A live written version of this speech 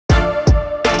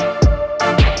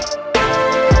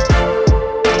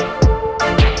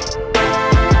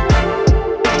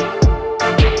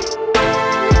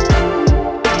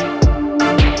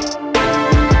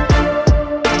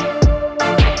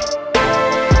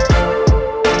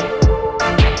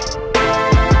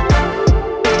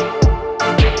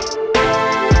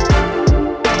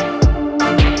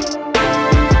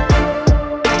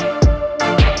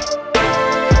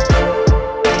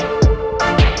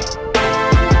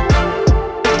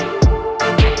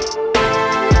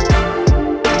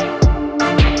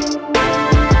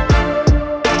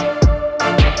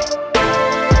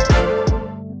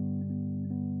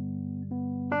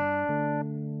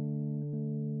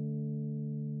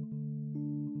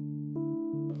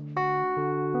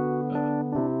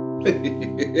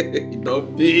It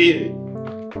don't be.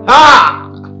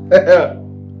 Ha!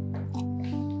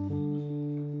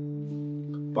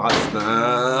 Pass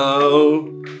now.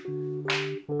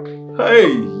 Hey.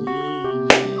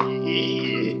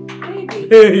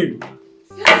 Hey.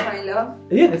 Yes, my love.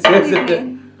 Yes.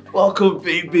 Welcome,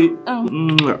 baby.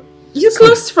 You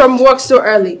closed from work so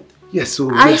early. Yes, so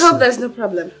I hope there's no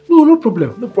problem. No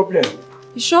problem. No problem.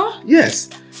 You sure? Yes.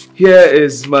 Here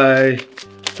is my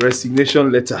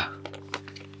resignation letter.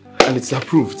 And it's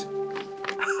approved.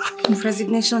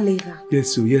 Resignation letter?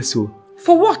 Yes, so.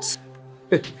 For what?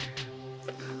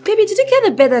 Baby, did you get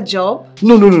a better job?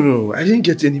 No. I didn't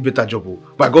get any better job.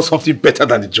 But I got something better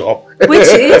than the job. Which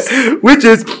is? Which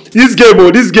is this game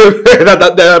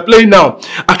that they are playing now.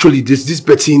 Actually, this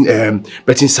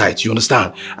betting site, you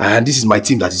understand? And this is my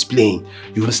team that is playing.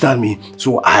 You understand me?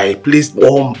 So I placed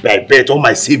all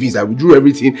my savings. I withdrew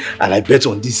everything and I bet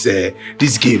on this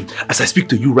game. As I speak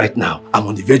to you right now, I'm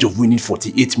on the verge of winning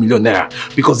 48 million naira.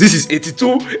 Because this is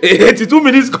 82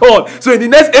 minutes gone. So in the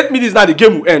next 8 minutes now the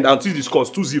game will end until the score is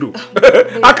 2-0.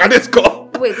 How can they score?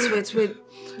 Wait.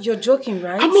 You're joking,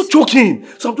 right? I'm not joking.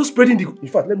 So I'm just spreading the... In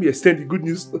fact, let me extend the good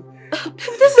news.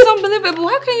 This is unbelievable.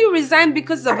 How can you resign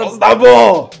because of a... Babe,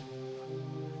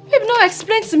 no,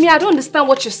 explain to me. I don't understand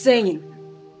what you're saying.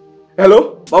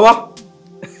 Hello, Mama?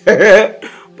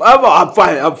 Mama,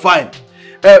 I'm fine.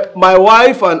 My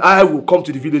wife and I will come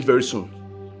to the village very soon.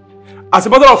 As a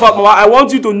matter of fact, Mama, I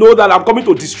want you to know that I'm coming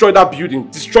to destroy that building.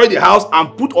 Destroy the house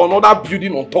and put another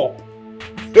building on top.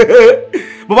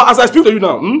 Mama, as I speak to you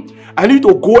now, I need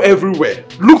to go everywhere.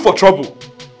 Look for trouble.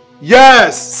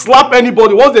 Yes, slap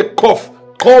anybody. Once they cough,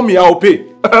 call me, I'll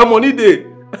pay. Money day.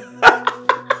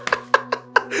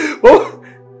 Oh.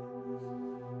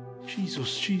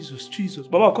 Jesus.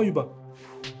 Mama, I'll call you back.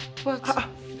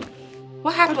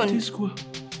 What happened? How did this go?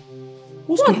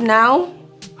 What now?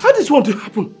 How did this want to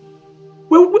happen?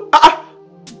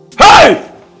 Hey!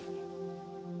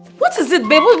 What is it,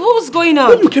 babe? What was going on?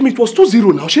 When you came, it was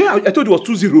 2-0 now. I told you it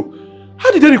was 2-0. How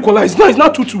did they equalize? Now it's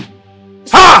not 2-2.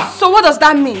 So what does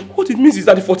that mean? What it means is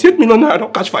that the 48 million naira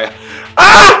don't catch fire.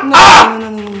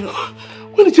 No.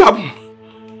 When did it happen?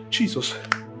 Jesus.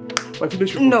 My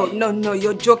village people. No,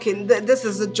 you're joking. This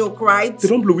is a joke, right? They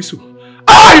don't blow whistle.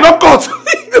 You don't cut.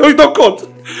 You don't cut.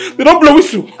 They don't blow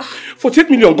whistle. 48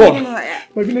 million gone. No.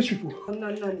 My village people. No,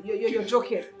 you're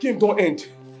joking. Game don't end.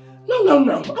 No.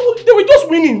 They were just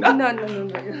winning. No.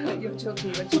 You're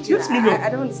joking. I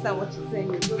don't understand what you're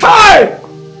saying. Hi! I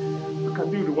can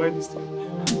do rewind this thing.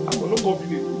 I will not go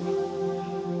village.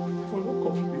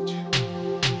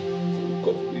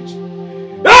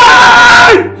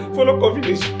 Hey! For local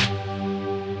village.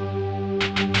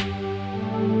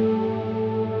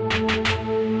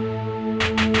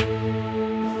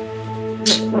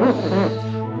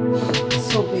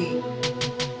 So, babe,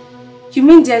 you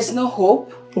mean there's no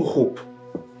hope?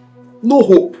 No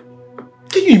hope.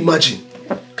 Can you imagine?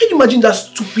 Can you imagine that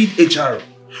stupid HR?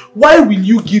 Why will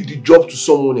you give the job to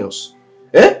someone else?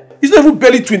 It's not even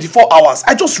barely 24 hours.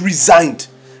 I just resigned.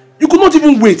 You could not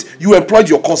even wait. You employed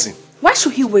your cousin. Why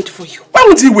should he wait for you? Why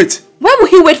would he wait? Why would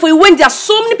he wait for you when there are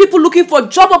so many people looking for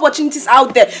job opportunities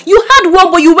out there? You had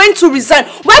one, but you went to resign.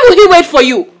 Why would he wait for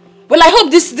you? Well, I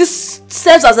hope this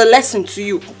serves as a lesson to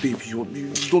you. Oh, baby,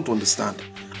 you don't understand.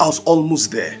 I was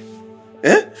almost there.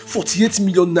 48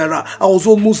 million naira. I was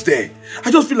almost there.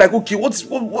 I just feel like, okay, what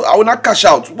I will not cash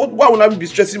out. Why will I be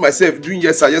stressing myself doing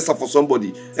yes sir for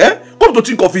somebody? Come to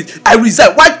think of it, I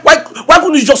resign. Why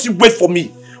couldn't you just wait for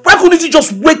me? Why couldn't you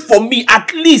just wait for me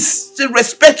at least? Say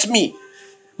respect me.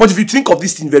 But if you think of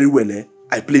this thing very well,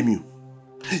 I blame you.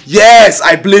 Yes,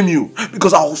 I blame you.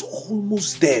 Because I was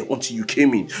almost there until you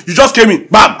came in. You just came in.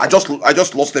 Bam! I just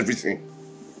lost everything.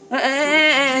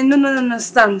 No,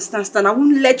 stand. I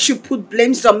won't let you put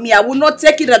blames on me. I will not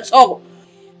take it at all.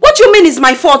 What you mean is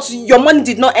my fault your money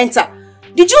did not enter?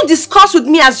 Did you discuss with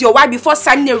me as your wife before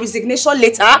signing a resignation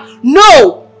letter?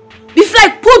 No! If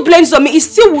like put blames on me, it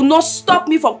still will not stop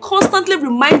me from constantly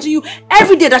reminding you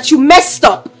every day that you messed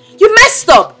up. You messed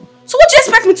up. So what do you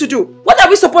expect me to do? What are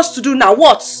we supposed to do now?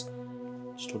 What?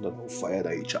 Just don't fire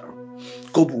that HR.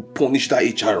 God will punish that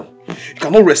HR. You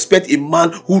cannot respect a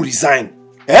man who resigned.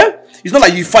 It's not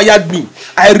like you fired me.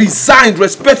 I resigned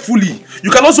respectfully. You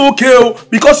can also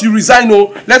because you resigned,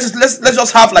 let's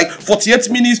just have like 48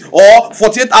 minutes or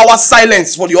 48 hours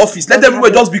silence for the office. Let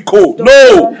everywhere just be cold.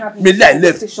 No! Maybe I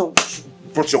left.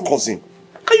 Brought your cousin.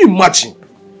 Can you imagine?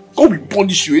 God will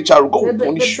punish you, HR. God will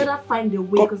punish you. They better find a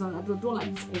way because I don't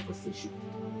like this conversation.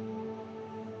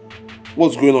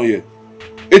 What's going on here?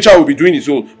 HR will be doing his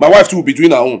own. My wife too will be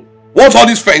doing her own. What's all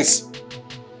this fence?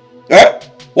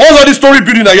 What was all this story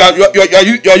building that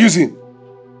you are using?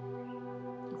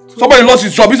 Somebody lost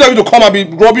his job. Instead of you to come and be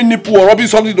rubbing nipple or rubbing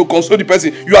something to console the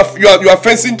person, you are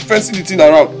fencing the thing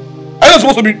around. Are you not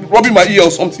supposed to be rubbing my ear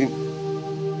or something?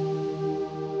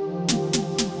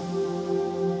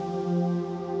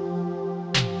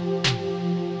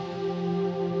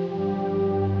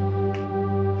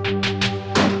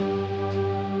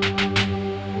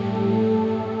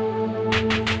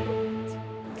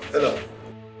 Hello.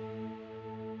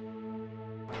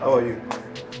 How are you?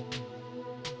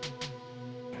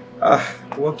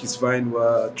 Work is fine.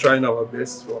 We're trying our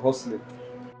best. We're hustling.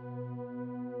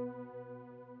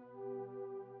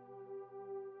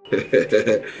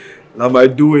 Now my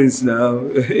doings now.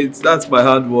 That's my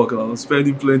hard work. I'm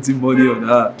spending plenty money on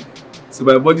her. So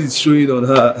my money is showing on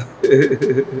her.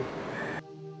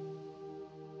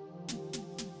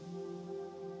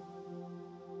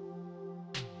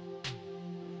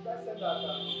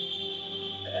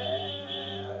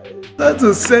 Not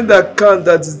to send account,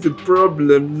 that is the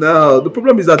problem now. The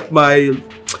problem is that my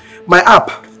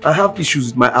app, I have issues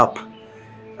with my app.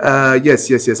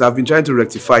 Yes. I've been trying to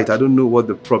rectify it. I don't know what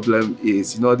the problem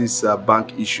is. You know, these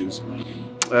bank issues.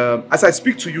 As I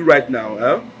speak to you right now,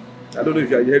 I don't know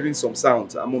if you're hearing some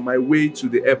sound. I'm on my way to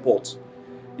the airport.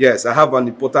 Yes, I have an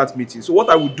important meeting. So what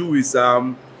I will do is,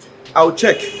 I'll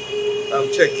check.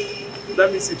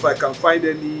 Let me see if I can find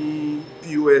any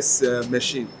POS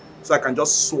machine. So I can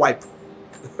just swipe.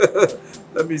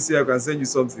 Let me see if I can send you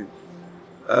something.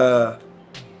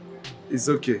 It's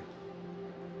okay.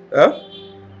 Huh?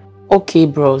 Okay,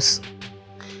 bros.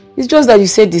 It's just that you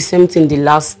said the same thing the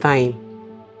last time.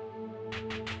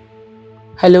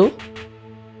 Hello?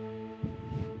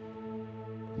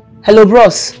 Hello,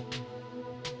 bros.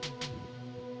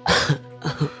 My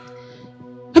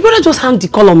brother just hung the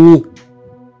call on me.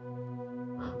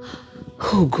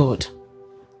 Oh, God.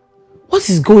 What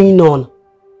is going on?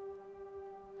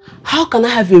 How can I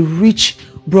have a rich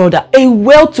brother, a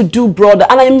well-to-do brother,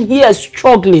 and I'm here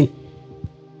struggling?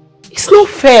 It's not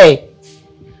fair.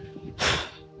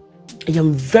 I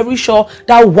am very sure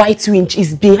that white witch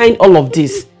is behind all of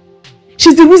this.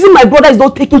 She's the reason my brother is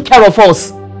not taking care of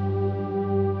us.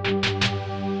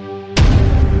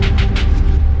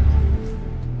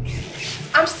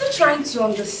 I'm still trying to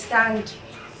understand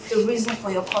the reason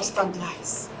for your constant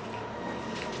lies.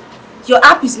 Your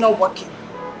app is not working.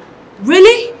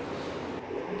 Really?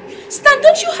 Stan,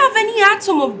 don't you have any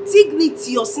atom of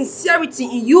dignity or sincerity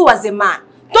in you as a man?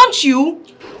 Don't you?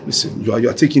 Listen, you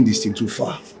are taking this thing too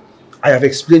far. I have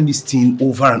explained this thing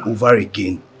over and over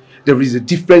again. There is a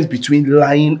difference between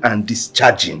lying and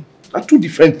discharging. Are two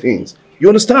different things. You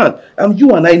understand?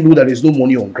 You and I know that there's no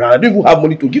money on ground. I don't even have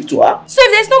money to give to her. So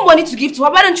if there's no money to give to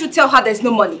her, why don't you tell her there's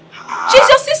no money? She's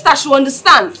your sister, she'll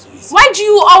understand. Why do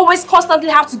you always constantly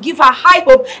have to give her high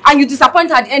hope and you disappoint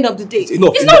her at the end of the day?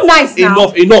 It's not nice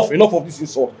now. Enough of this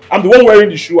insult. I'm the one wearing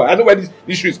the shoe. I know where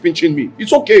this shoe is pinching me.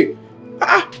 It's okay.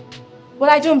 Well,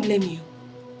 I don't blame you.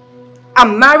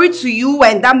 I'm married to you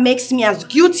and that makes me as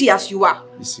guilty as you are.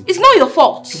 Listen, it's not your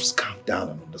fault. Just calm down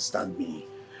and understand me.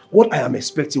 What I am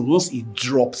expecting, once it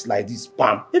drops like this,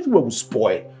 bam, everywhere will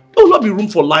spoil. There will not be room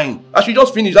for lying. I should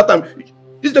just finish that time.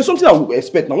 There's something I will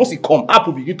expect. Now, once it comes, app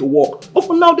will begin to work. But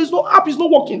for now, there's no app. It's not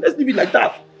working. Let's leave it like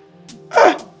that.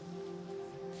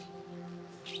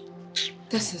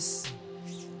 This is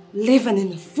living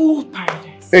in a fool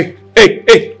paradise. Hey,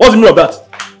 what's the meaning of that?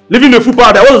 Living in a fool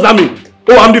paradise, what does that mean?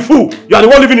 Oh, I'm the fool. You are the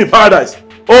one living in paradise.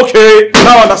 Okay,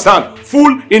 now I understand.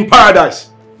 Fool in paradise.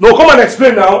 No, come and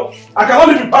explain now. I cannot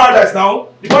live in paradise now.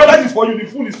 The paradise is for you, the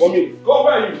fool is for me. Go,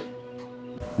 where are you?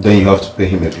 Then you have to pay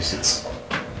him a visit.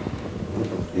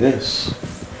 Yes.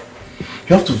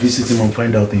 You have to visit him and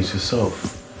find out things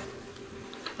yourself.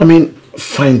 I mean,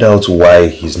 find out why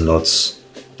he's not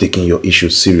taking your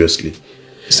issues seriously.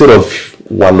 Instead of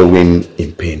wallowing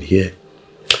in pain here.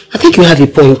 I think you have a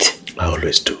point. I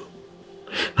always do.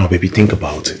 Now, baby, think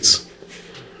about it.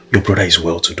 Your brother is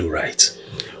well-to-do, right?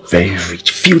 Very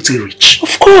rich, filthy rich.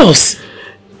 Of course.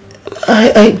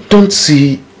 I don't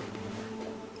see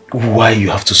why you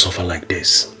have to suffer like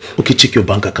this. Okay, check your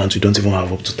bank account. You don't even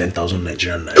have up to 10,000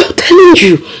 Nigerian naira. I'm telling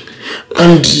you.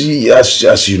 And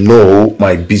as you know,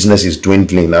 my business is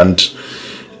dwindling and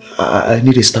I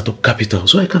need a startup capital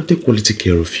so I can take quality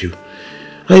care of you.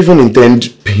 I even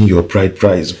intend paying your bride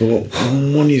price, but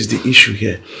money is the issue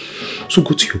here. So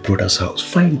go to your brother's house,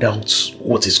 find out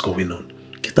what is going on.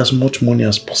 Get as much money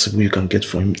as possible you can get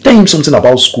from him. Tell him something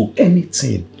about school,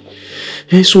 anything.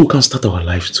 So we can start our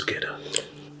life together.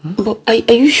 But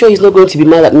are you sure he's not going to be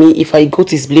mad at me if I go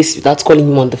to his place without calling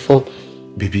him on the phone?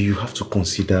 Baby, you have to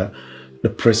consider the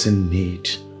pressing need.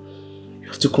 You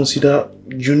have to consider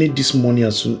you need this money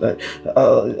as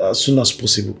soon as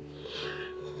possible.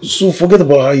 So forget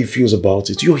about how he feels about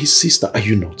it. You're his sister, are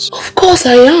you not? Of course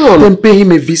I am. Then pay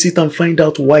him a visit and find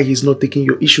out why he's not taking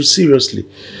your issue seriously.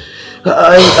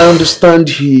 I understand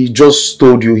he just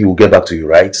told you he will get back to you,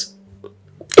 right?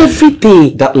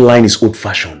 Everything. That line is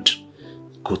old-fashioned.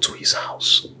 Go to his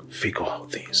house. Figure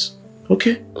out things.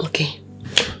 Okay? Okay.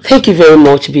 Thank you very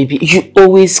much, baby. You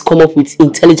always come up with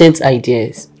intelligent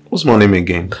ideas. What's my name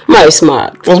again? My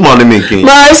smart. What's my name again?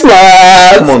 My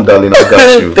smart. Come on, darling, I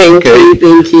got you. Thank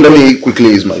you. Let me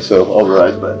quickly ease myself. All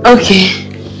right, bye. Okay.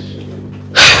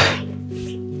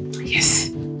 Yes.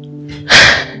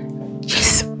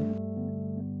 Yes.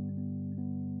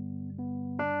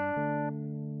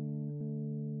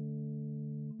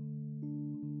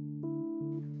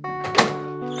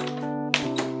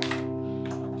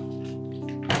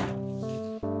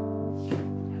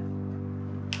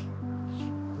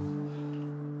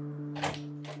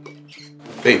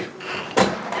 Babe,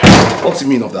 what's the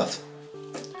meaning of that?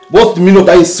 What's the meaning of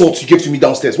that insult you gave to me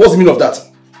downstairs? What's the meaning of that?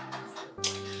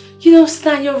 You know,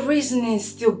 Stan, your reasoning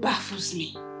still baffles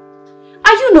me.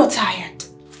 Are you not tired?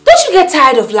 Don't you get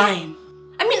tired of lying?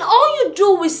 I mean, all you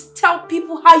do is tell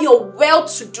people how you're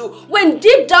well-to-do, when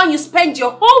deep down you spend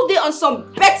your whole day on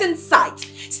some betting site.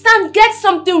 Stan, get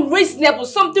something reasonable,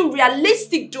 something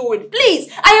realistic doing.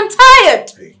 Please, I am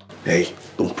tired. Hey,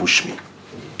 don't push me.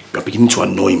 You're beginning to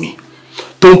annoy me.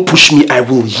 Don't push me, I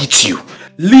will hit you.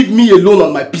 Leave me alone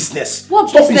on my business. What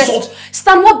Stop business? insult.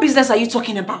 Stan, what business are you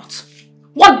talking about?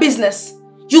 What business?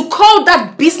 You call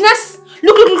that business?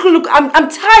 Look, I'm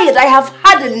tired. I have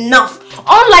had enough.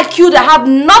 Unlike you that have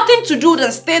nothing to do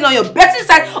than staying on your betting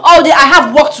side all day, I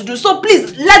have work to do. So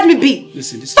please, let me be.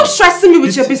 Listen, stop stressing me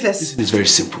with your business. Listen, it's very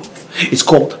simple. It's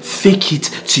called fake it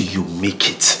till you make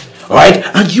it. Alright?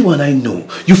 And you and I know.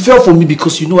 You fell for me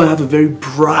because you know I have a very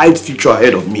bright future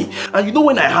ahead of me. And you know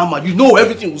when I hammer, you know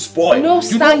everything will spoil. No,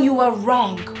 Stan, you are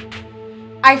wrong.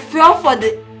 I fell for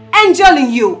the angel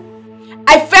in you.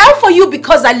 I fell for you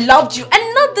because I loved you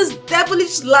and not this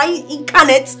devilish lying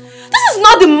incarnate. This is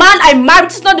not the man I married.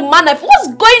 This is not the man I... What's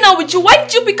going on with you? Why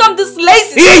did you become this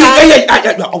lazy?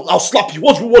 I'll slap you.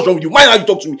 What's wrong with you? Mind how you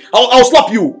talk to me. I'll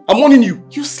slap you. I'm warning you.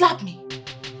 You slap me?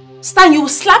 Stan, you will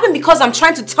slap me because I'm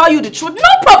trying to tell you the truth. No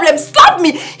problem. Slap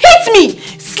me. Hit me.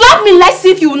 Slap me. Let's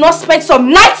see if you will not spend some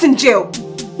nights in jail.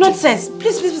 Nonsense.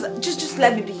 Please, just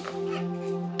let me be.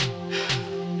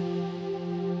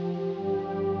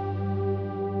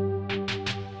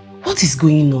 What is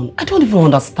going on? I don't even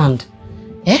understand.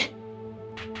 Eh?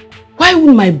 Why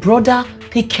would my brother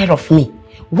take care of me?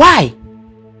 Why?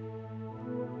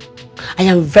 I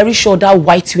am very sure that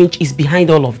white witch is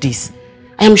behind all of this.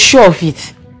 I am sure of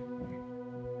it.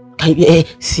 Can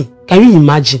you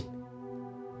imagine?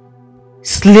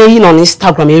 Slaying on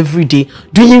Instagram every day,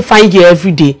 doing fine hair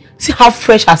every day. See how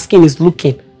fresh her skin is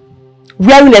looking.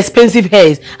 Wearing expensive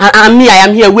hairs. And me, I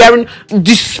am here wearing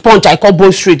this sponge I call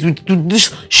bone straight with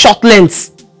this short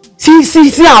lengths. See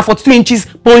her 42 inches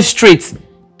bone straight.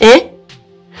 Eh?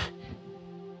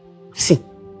 See.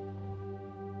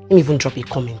 Let me even drop a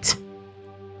comment.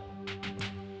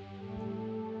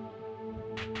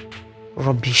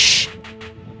 Rubbish.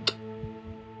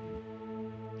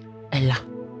 Ella,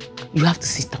 you have to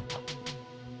sit up.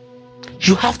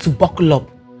 You have to buckle up.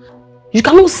 You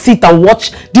cannot sit and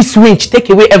watch this winch take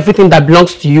away everything that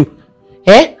belongs to you.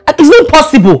 Eh? It's not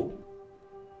possible.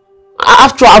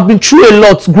 After all, I've been through a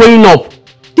lot growing up.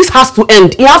 This has to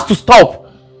end. It has to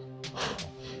stop.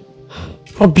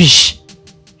 Rubbish.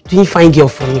 Doing fine girl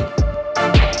for me.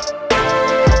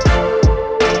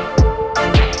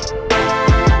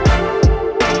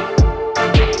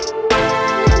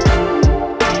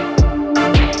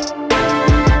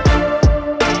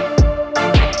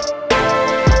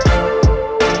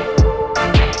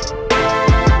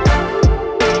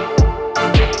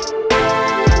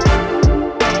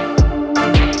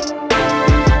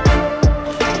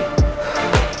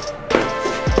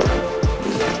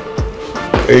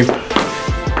 Hey.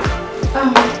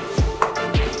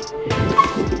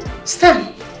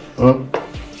 Stan. Huh?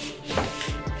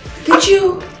 Did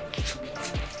you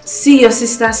see your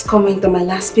sister's comment on my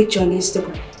last picture on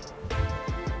Instagram?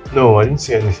 No, I didn't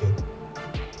see anything.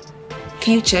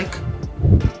 Can you check?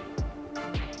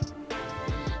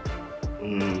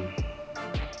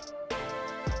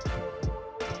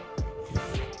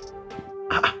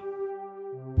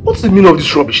 What's the meaning of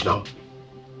this rubbish now?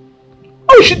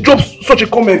 How did she drop such a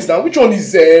comment now? Which one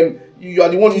is you are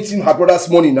the one eating her brother's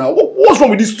money now? What's wrong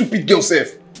with this stupid girl self?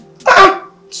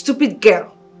 Stupid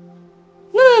girl.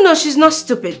 No, she's not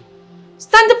stupid.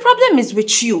 Stan, the problem is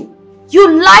with you. You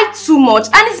lie too much,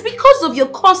 and it's because of your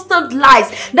constant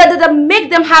lies that make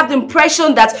them have the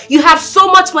impression that you have so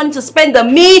much money to spend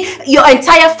on me, your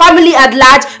entire family at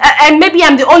large, and maybe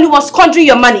I'm the only one squandering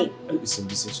your money. Listen,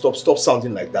 stop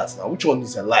sounding like that now. Which one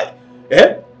is a lie?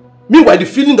 Eh? Meanwhile, the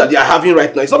feeling that they are having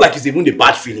right now, it's not like it's even a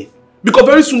bad feeling. Because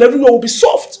very soon everyone will be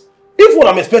soft. If what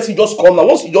I'm expecting just come now,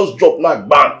 once you just drop now,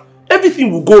 bam,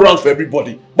 everything will go around for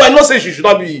everybody. But I'm not saying she should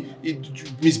not be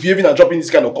misbehaving and dropping this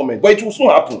kind of comment, but it will soon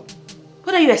happen.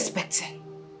 What are you expecting?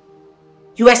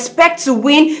 You expect to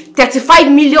win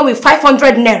 35 million with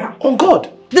 500 naira? On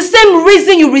God. The same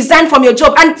reason you resigned from your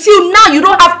job. Until now, you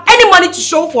don't have any money to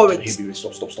show for it. Hey, baby,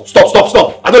 stop.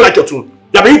 I don't like your tone.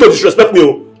 You're beginning to disrespect me.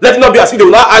 Oh. Let it not be as if they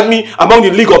will not add me among the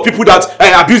league of people that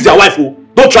abuse their wife. Oh.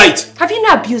 Don't try it. Have you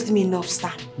not abused me enough,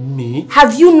 Stan? Me?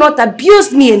 Have you not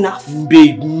abused me enough?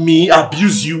 Babe, me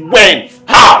abuse you when?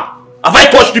 How? Have I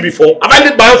touched you before? Have I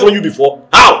laid my hands on you before?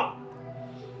 How?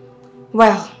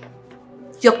 Well,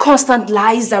 your constant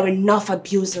lies are enough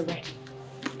abuse already.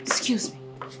 Excuse me.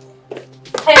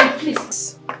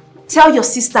 Please, tell your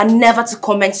sister never to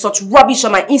comment such rubbish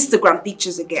on my Instagram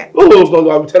pictures again. No,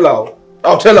 I will tell her.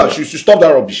 I'll tell her she should stop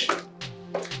that rubbish.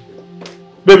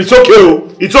 Babe, it's okay,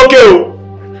 oh. It's okay, oh.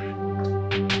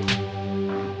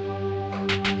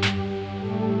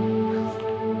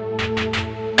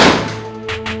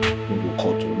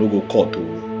 No go cut, oh.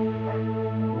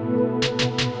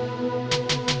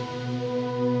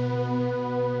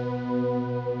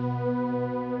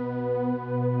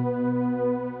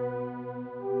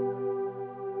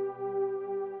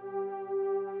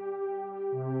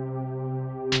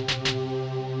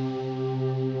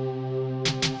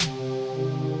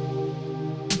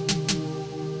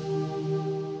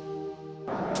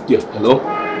 Yeah, hello?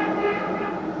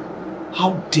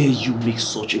 How dare you make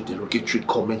such a derogatory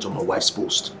comment on my wife's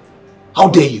post? How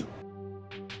dare you?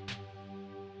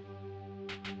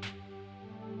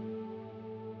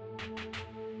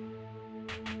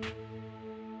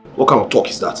 What kind of talk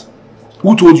is that?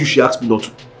 Who told you she asked me not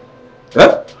to?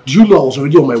 Eh? Do you know I was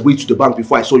already on my way to the bank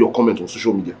before I saw your comment on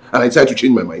social media and I decided to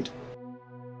change my mind?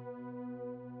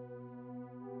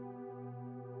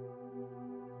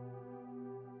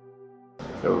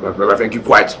 Keep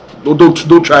quiet.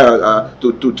 Don't try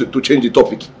to change the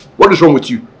topic. What is wrong with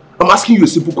you? I'm asking you a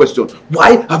simple question.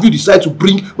 Why have you decided to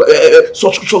bring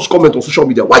such comment on social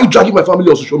media? Why are you dragging my family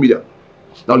on social media?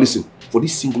 Now listen, for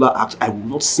this singular act, I will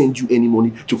not send you any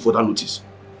money to further notice.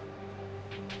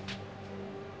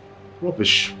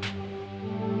 Rubbish.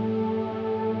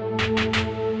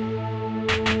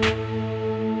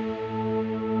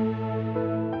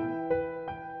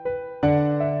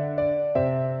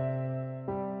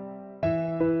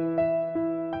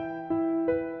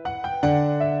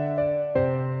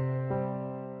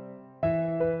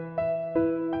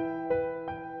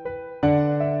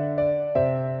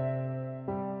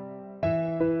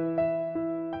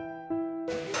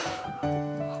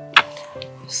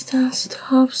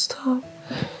 Stop.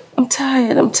 I'm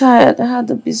tired. I had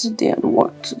a busy day at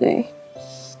work today.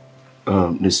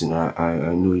 Listen,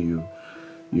 I know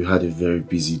you had a very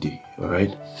busy day,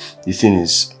 alright? The thing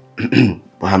is,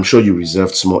 I'm sure you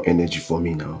reserved small energy for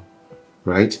me now,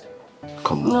 right?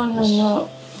 Come on. No.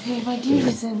 Babe, I didn't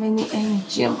reserve any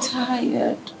energy. I'm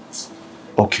tired.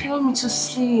 Okay. I want me to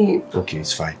sleep. Okay,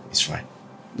 it's fine.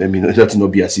 Let it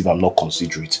not be as if I'm not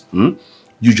considerate. You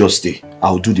just stay.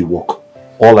 I'll do the work.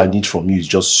 All I need from you is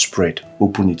just spread.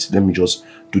 Open it. Let me just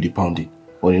do the pounding.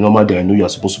 On a normal day, I know you're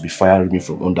supposed to be firing me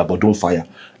from under, but don't fire.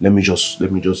 Let me just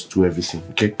do everything.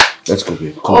 Okay? Let's go,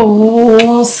 babe. Come on.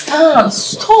 Oh, stop.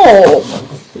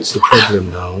 What's the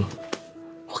problem now?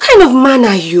 What kind of man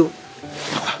are you?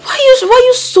 Why are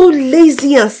you so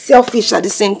lazy and selfish at the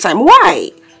same time? Why?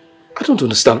 I don't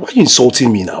understand. Why are you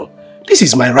insulting me now? This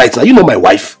is my right now. You know my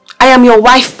wife. I am your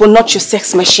wife, but not your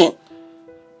sex machine.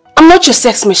 I'm not your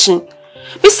sex machine.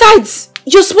 Besides,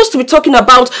 you're supposed to be talking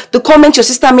about the comment your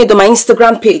sister made on my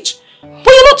Instagram page. But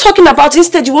you're not talking about,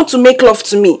 instead you want to make love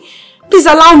to me. Please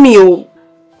allow me, oh.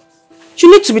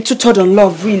 You need to be tutored on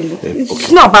love, really. Okay.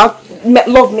 It's not about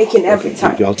love making every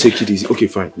time. Okay, I'll take it easy. Okay,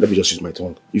 fine. Let me just use my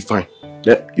tongue. You're fine.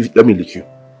 Let me lick you.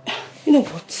 You know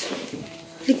what?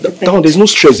 Lick the bed. Down, there's no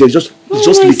stress there. It's just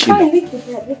licking. It's fine. Lick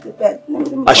the bed.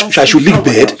 I should lick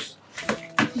bed?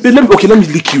 Babe, let me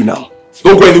lick you now.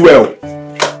 Don't go anywhere.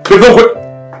 Babe, don't go.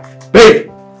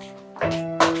 Babe!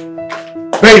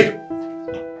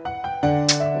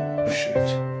 Shit.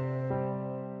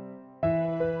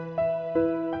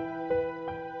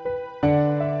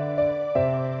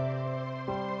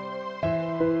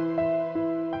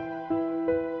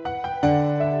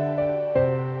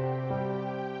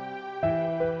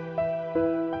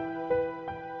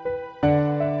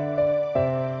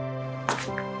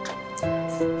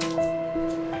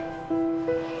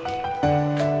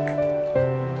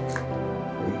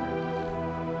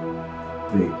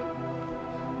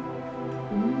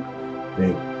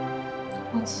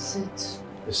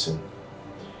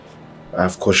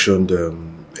 I've cautioned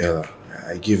Ella.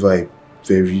 I gave her a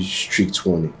very strict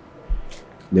warning.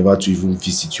 Never to even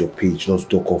visit your page, not to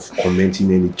talk of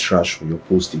commenting any trash on your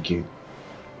post again.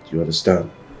 Do you understand?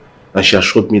 And she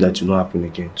assured me that it will not happen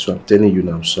again. So I'm telling you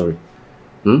now, I'm sorry.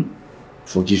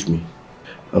 Forgive me.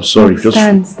 I'm sorry.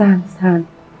 Stan.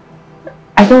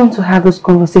 I don't want to have those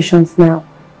conversations now.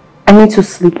 I need to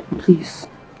sleep, please.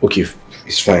 Okay,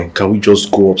 it's fine. Can we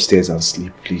just go upstairs and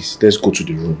sleep, please? Let's go to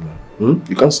the room now.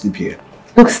 You can't sleep here.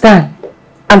 Look, Stan,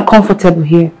 I'm comfortable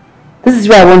here. This is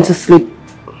where I want to sleep.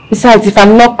 Besides, if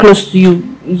I'm not close to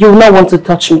you, you'll not want to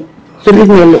touch me. So leave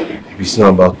me alone. It's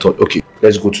not about touch. Okay,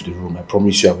 let's go to the room. I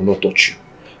promise you I will not touch you.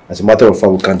 As a matter of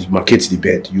fact, we can demarcate the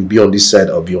bed. You'll be on this side,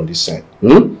 I'll be on this side.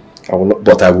 I will not,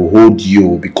 but I will hold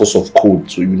you because of cold,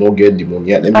 so you will not get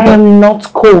pneumonia. I am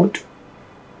not cold.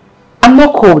 I'm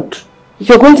not cold. If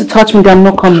you're going to touch me, then I'm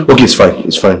not coming. Okay,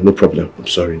 it's fine. No problem. I'm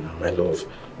sorry now, my love.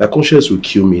 My conscience will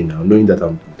kill me now, knowing that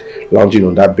I'm lounging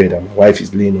on that bed and my wife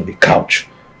is laying on the couch.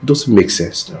 It doesn't make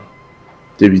sense now.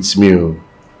 David, it's me.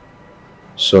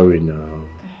 Sorry now.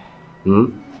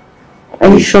 Are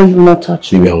you sure you will not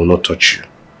touch me? Maybe I will not touch you.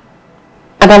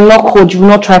 And I'm not cold, you will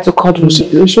not try to cuddle me.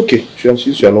 It's okay.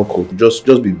 Since you are not cold, just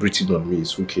be breathing on me.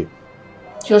 It's okay.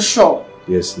 You're sure?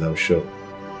 Yes, I'm sure.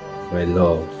 My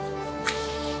love.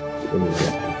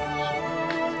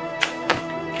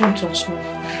 Don't touch me.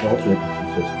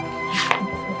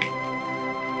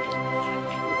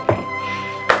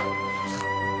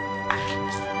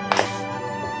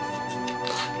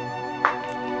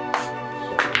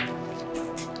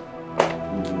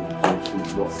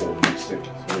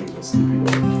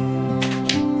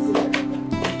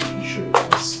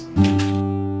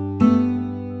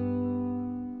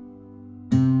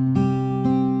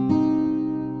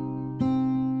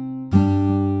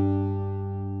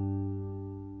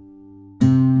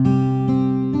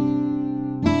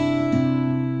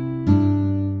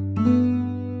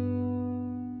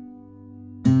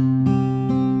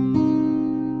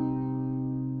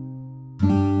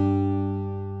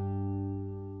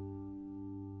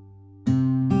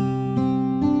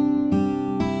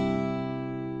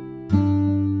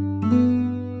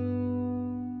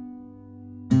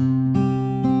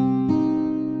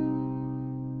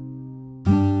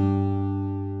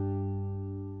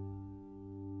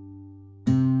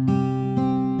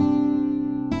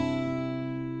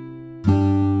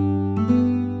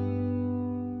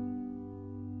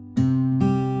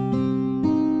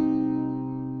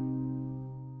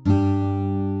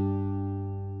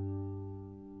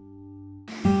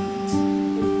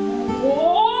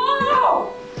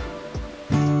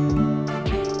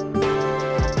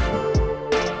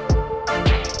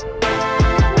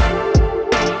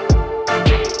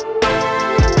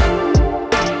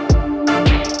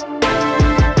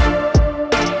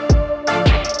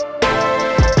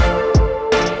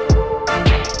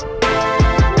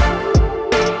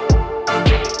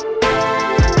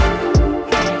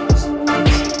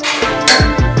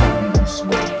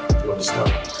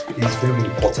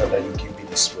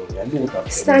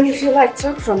 Stan, if you like,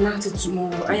 talk from now to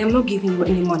tomorrow. I am not giving you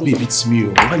any money. Babe, it's me.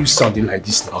 Why are you sounding like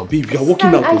this now? Babe, you're walking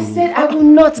out on me. I said I will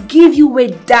not give you a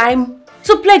dime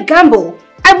to play gamble.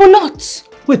 I will not.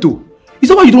 Wait, is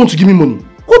that why you don't want to give me money?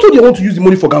 Who told you I want to use the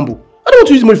money for gamble? I don't want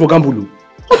to use the money for gamble. I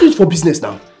want to use it for business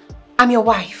now. I'm your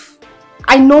wife.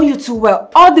 I know you too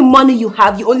well. All the money you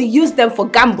have, you only use them for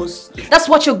gambles. That's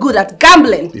what you're good at,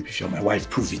 gambling. Babe, if you're my wife,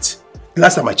 prove it. The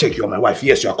last time I checked, you are my wife.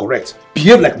 Yes, you are correct.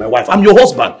 Behave like my wife. I'm your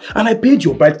husband. And I paid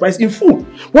your bride price in full.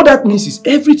 What that means is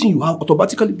everything you have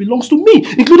automatically belongs to me,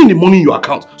 including the money in your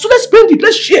account. So let's spend it.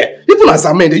 Let's share. Even as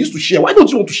a man, they used to share. Why don't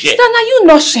you want to share? Stan, are you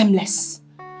not shameless?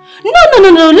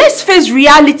 No. Let's face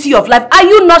reality of life. Are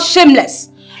you not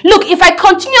shameless? Look, if I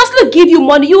continuously give you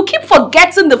money, you keep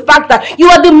forgetting the fact that you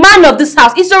are the man of this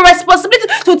house. It's your responsibility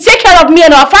to take care of me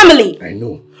and our family. I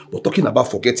know. But talking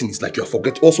about forgetting is like you're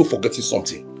also forgetting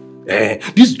something.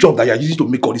 This job that you're using to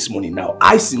make all this money now,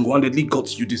 I single-handedly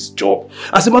got you this job.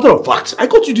 As a matter of fact, I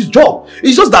got you this job.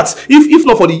 It's just that if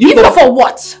not for the... If not for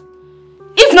what?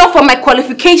 If not for my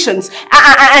qualifications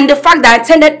and the fact that I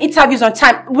attended interviews on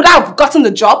time, would I have gotten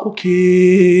the job?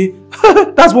 Okay.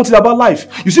 That's one thing about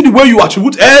life. You see the way you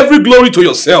attribute every glory to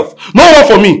yourself. No one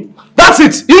for me. That's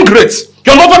it. Ingrate.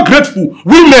 You're not grateful.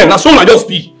 Women, that's all I just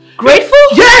be. Grateful?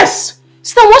 Yes!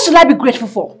 So what should I be grateful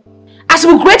for? I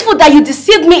should be grateful that you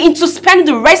deceived me into spending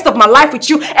the rest of my life with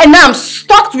you and now I'm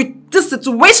stuck with this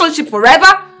situationship forever?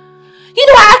 You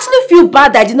know, I actually feel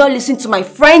bad that I did not listen to my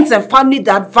friends and family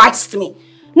that advised me.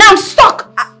 Now I'm stuck.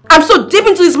 I'm so deep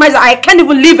into this marriage that I can't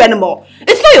even live anymore.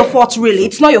 It's not your fault, really.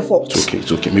 It's not your fault.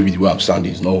 It's okay. Maybe the way I'm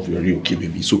sounding is not very okay,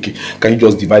 baby. It's okay. Can you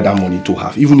just divide that money into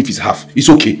half? Even if it's half, it's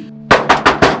okay.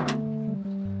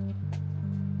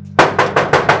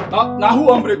 Now who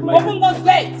won't break my Open those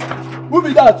gates! Who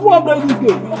be that? Who won't break this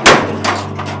gate?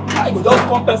 I go just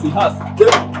come person house.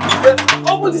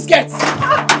 Open this gate!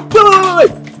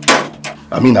 Wait!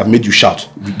 I mean, I've made you shout.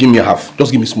 Give me a half.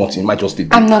 Just give me small thing. It might just take.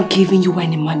 I'm not giving you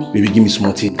any money. Baby, give me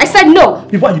small thing. I said no.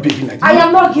 Baby, why are you begging like that? I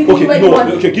am not giving you any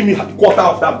money. Okay, give me a quarter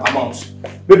of that amount.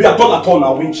 Baby, at all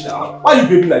now, winch now. Why are you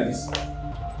begging like this?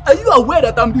 Are you aware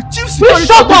that I'm the chief security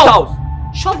Shut of this up! house?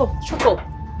 Shut up.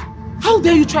 How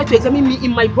dare you try to examine me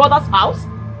in my brother's house?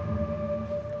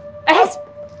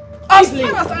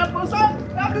 Evelyn,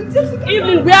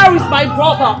 Evelyn, where is my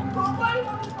brother?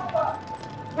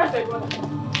 Where's my brother?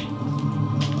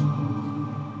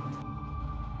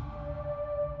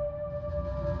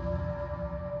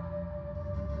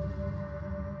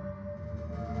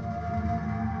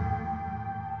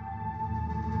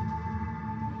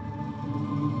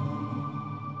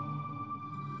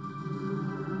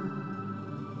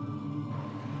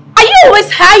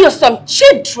 Always hire some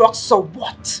cheap drugs or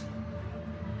what?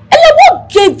 Ella, what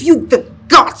gave you the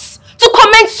guts to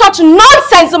comment such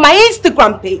nonsense on my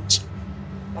Instagram page?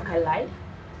 Like I lied?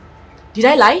 Did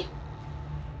I lie?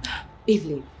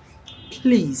 Evelyn,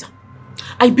 please,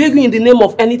 I beg you in the name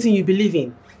of anything you believe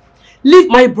in, leave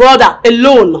my brother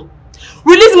alone.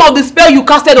 Release him of the spell you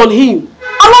casted on him.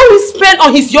 Allow him spend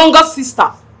on his younger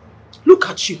sister. Look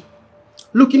at you,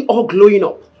 looking all glowing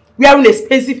up, wearing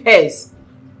expensive hairs.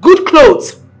 Good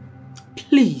clothes.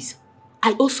 Please,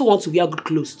 I also want to wear good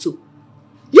clothes too.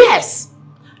 Yes,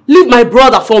 leave my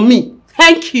brother for me.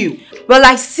 Thank you. Well,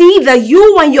 I see that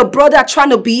you and your brother are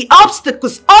trying to be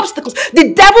obstacles.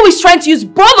 The devil is trying to use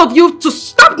both of you to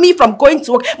stop me from going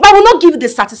to work, but I will not give you the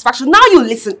satisfaction. Now you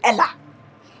listen, Ella.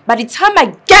 By the time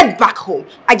I get back home,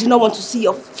 I do not want to see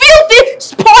your filthy,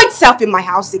 spoiled self in my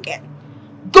house again.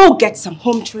 Go get some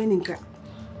home training, girl.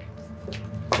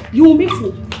 You will meet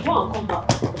me. Go and come back.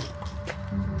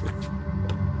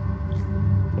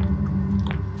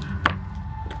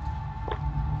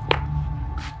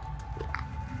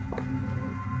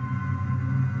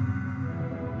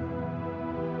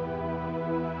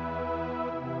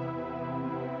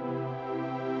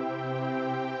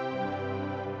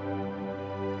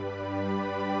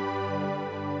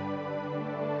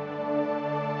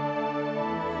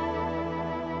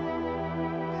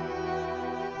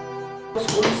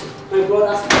 My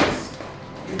brother's house.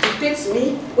 You dictate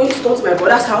me when to come to my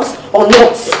brother's house or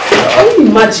not? Can you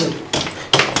imagine?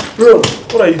 Bro,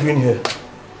 what are you doing here?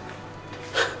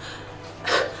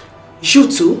 You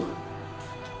too?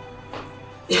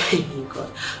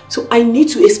 God. So I need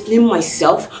to explain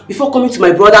myself before coming to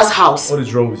my brother's house. What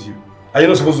is wrong with you? Are you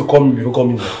not supposed to call me before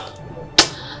coming here?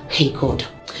 Hey God,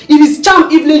 if it's charm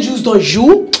Evelyn used on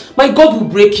you, my God will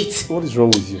break it. What is wrong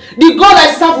with you? The God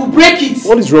I serve will break it.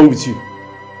 What is wrong with you?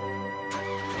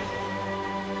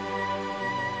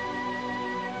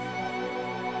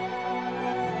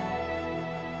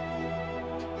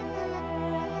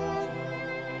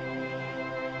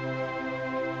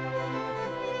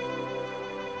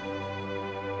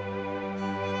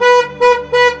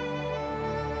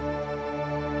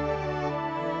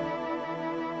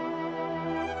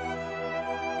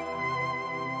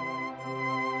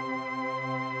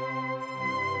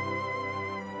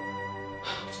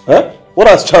 Huh? What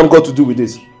has charm got to do with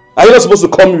this? Are you not supposed to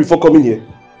call me before coming here?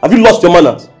 Have you lost your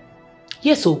manners?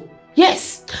 Yes, oh.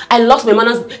 Yes. I lost my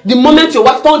manners the moment your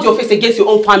wife turned your face against your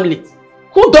own family.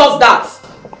 Who does that?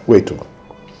 Wait, oh.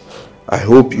 I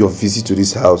hope your visit to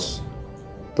this house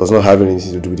does not have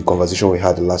anything to do with the conversation we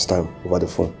had the last time over the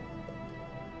phone.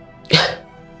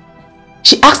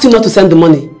 She asked you not to send the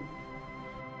money.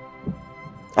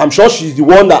 I'm sure she's the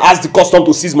one that asked the custom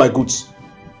to seize my goods.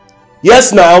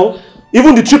 Yes, now.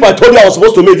 Even the trip I told you I was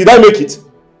supposed to make, did I make it?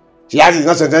 She asked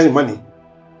not to send any money.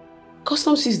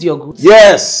 Custom seized your goods?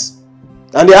 Yes.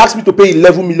 And they asked me to pay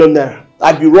 11 million naira.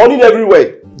 I'd be running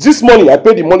everywhere. This morning, I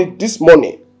paid the money this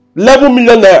morning. 11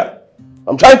 million naira.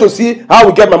 I'm trying to see how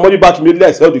we get my money back immediately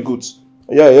I sell the goods.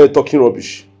 Yeah, talking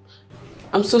rubbish.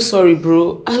 I'm so sorry,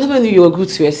 bro. I never knew your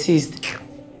goods were seized.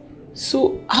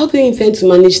 So, how do you intend to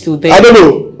manage till then? I don't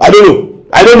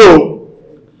know.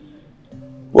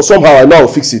 But somehow I know I'll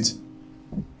fix it.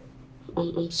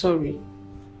 I'm sorry.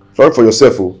 Sorry for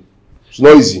yourself, oh. It's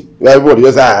not easy. Everybody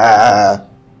just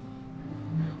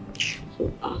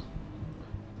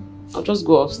I'll just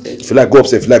go upstairs. If you like, go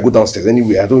upstairs. If you like, go downstairs.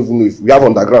 Anyway, I don't even know if we have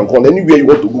underground. Go on. Anywhere you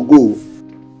want to go.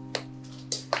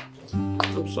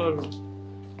 I'm sorry.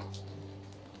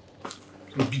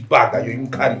 The big bag that you even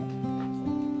carry.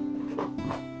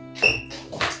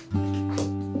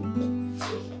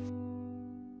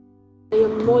 I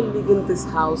am not leaving this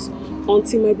house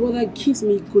until my brother gives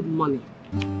me good money.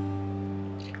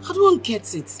 I don't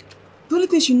get it. The only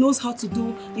thing she knows how to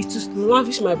do is to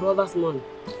lavish my brother's money.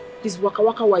 His waka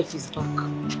waka wife is back.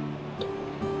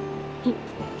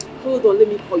 Hold on, let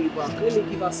me call you back. Let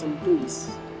me give her some days.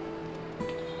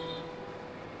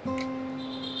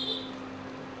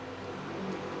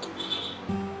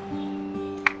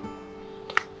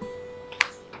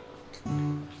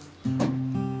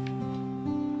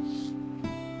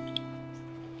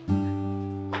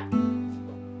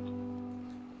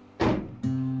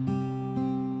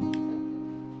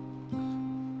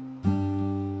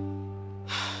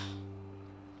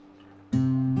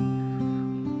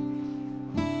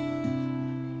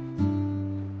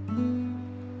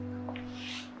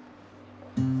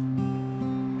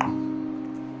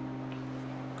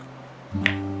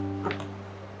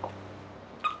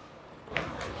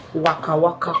 Waka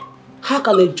waka. How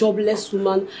can a jobless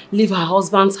woman leave her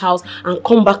husband's house and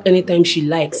come back anytime she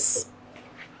likes?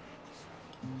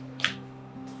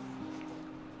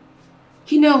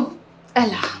 You know,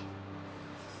 Ella,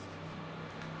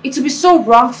 it would be so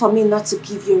wrong for me not to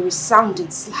give you a resounding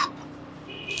slap.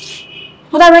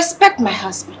 But I respect my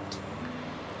husband.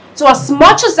 So as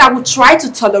much as I would try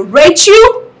to tolerate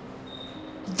you,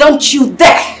 don't you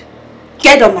dare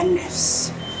get on my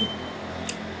nerves.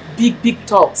 Big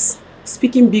talks,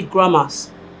 speaking big grammars.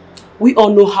 We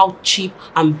all know how cheap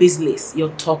and baseless your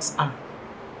talks are.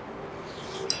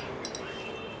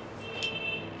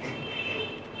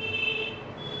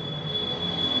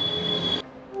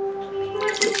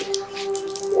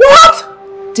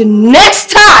 What? The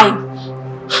next time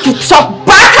you talk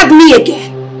back at me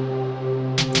again,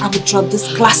 I will drop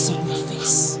this glass on your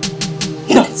face.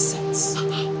 Nonsense.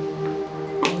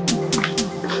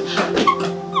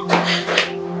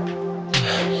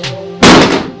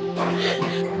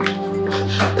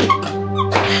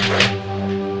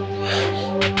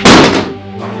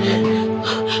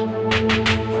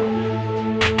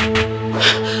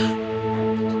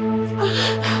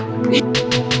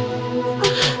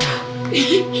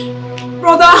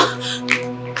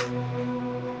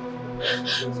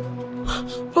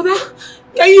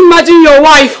 Imagine your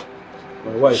wife.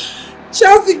 My wife? She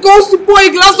has the guts to pour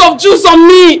a glass of juice on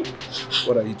me.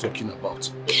 What are you talking about?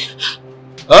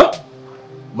 Huh?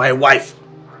 My wife,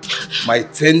 my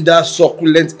tender,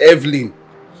 succulent Evelyn,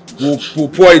 will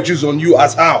pour a juice on you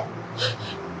as how?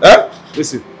 Huh?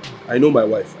 Listen, I know my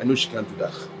wife. I know she can't do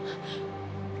that.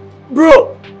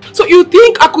 Bro, so you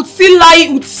think I could still lie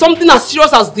with something as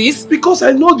serious as this? Because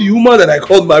I know the woman that I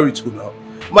got married to now.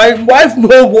 My wife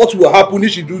knows what will happen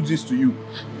if she does this to you.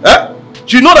 Eh?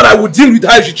 She knows that I will deal with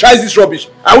her if she tries this rubbish.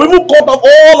 I will even cut off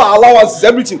all her allowances,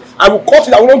 everything. I will cut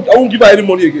it. I won't give her any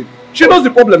money again. She knows the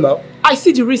problem now. I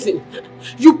see the reason.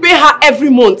 You pay her every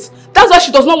month. That's why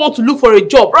she does not want to look for a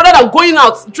job. Rather than going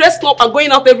out, dressing up and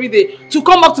going out every day to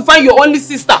come back to find your only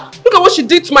sister. Look at what she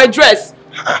did to my dress.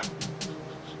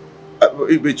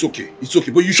 It's okay. It's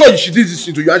okay. But you sure she did this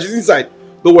thing to you and she's inside?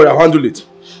 Don't worry, I'll handle it.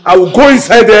 I will go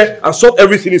inside there and sort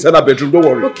everything inside that bedroom. Don't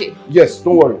worry. Okay. Yes,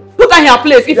 don't worry. Put her in her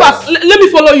place. In fact, let me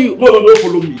follow you. No, don't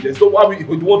follow me. There's no why you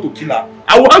want to kill her.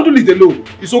 I will handle it alone.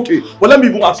 It's okay. But let me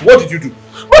even ask, what did you do?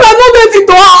 But I don't do anything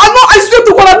to her. I swear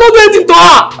to God, I don't do anything to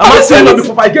her. Am I saying that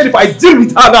before I deal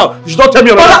with her now, you should not tell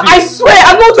me another thing. I swear,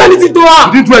 I don't do anything to her.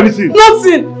 You didn't do anything?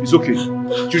 Nothing. It's okay.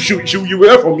 You will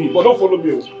hear from me, but don't follow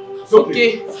me. It's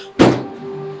okay.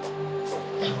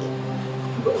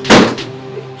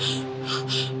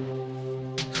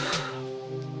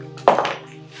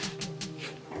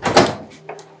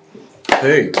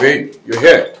 Hey, babe, you're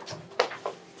here.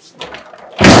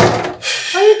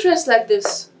 Why are you dressed like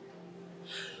this?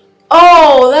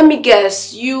 Oh, let me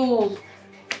guess. You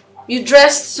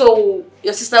dressed so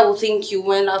your sister will think you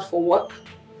went out for work?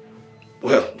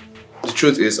 Well, the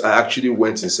truth is, I actually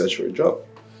went in search for a job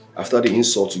after the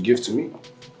insult you gave to me.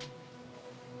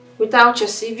 Without your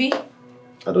CV?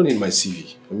 I don't need my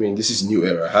CV. I mean, this is new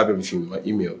era. I have everything in my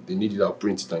email. They need it, I'll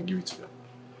print it and give it to them.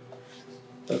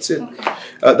 That's it. Okay.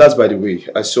 That's by the way.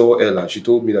 I saw Ella. She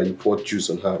told me that you poured juice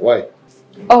on her. Why?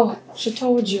 Oh, she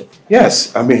told you?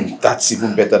 Yes. I mean, that's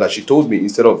even better that she told me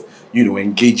instead of,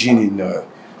 engaging in a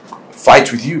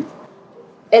fight with you.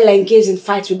 Ella engaged in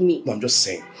fight with me? No, I'm just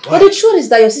saying. Why? But the truth is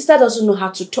that your sister doesn't know how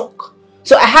to talk.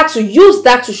 So I had to use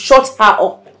that to shut her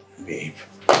up. Babe,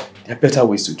 there are better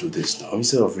ways to do this now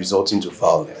instead of resorting to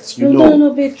violence.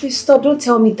 No, babe, please stop. Don't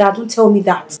tell me that. Don't tell me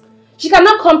that. She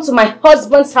cannot come to my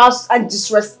husband's house and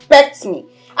disrespect me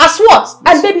As what?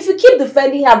 And babe, if you keep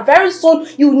defending her, very soon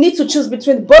you need to choose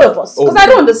between both of us. Because I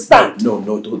don't understand. No,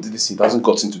 don't listen. It hasn't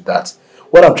gotten to that.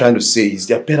 What I'm trying to say is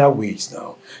there are better ways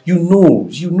now. You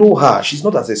know her. She's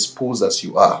not as exposed as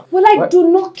you are. Well, I do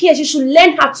not care. She should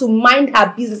learn how to mind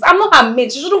her business. I'm not her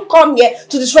mate. She shouldn't come here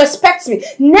to disrespect me.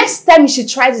 Next time she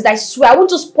tries it, I swear, I won't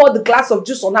just pour the glass of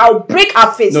juice on her. I'll break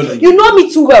her face. No. You know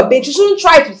me too well, babe. She shouldn't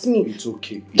try it with me. It's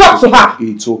okay. Talk to her.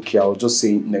 It's okay. I'll just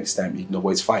say next time, ignore, but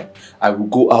it's fine. I will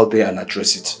go out there and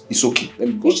address it. It's okay. Let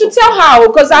me go. You should tell her,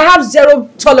 because I have zero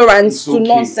tolerance to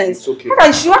nonsense. It's okay.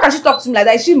 Why can she talk to me like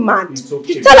that? Is she mad? It's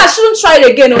okay. You tell her she shouldn't try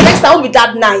it again. Next time I won't be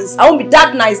that nice. I won't be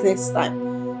that nice next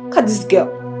time. Look at this girl.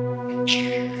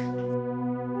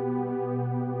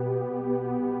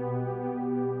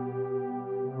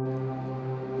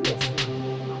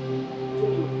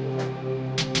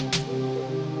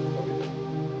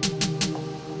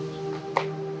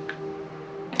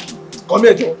 Come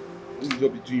here, John. This is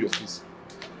just between your face.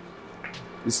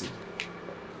 Listen,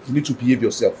 you need to behave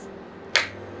yourself.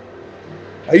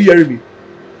 Are you hearing me?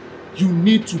 You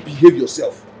need to behave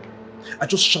yourself. I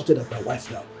just shouted at my wife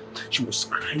now. She was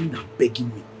crying and begging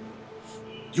me.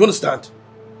 Do you understand?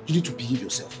 You need to behave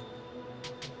yourself.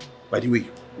 By the way,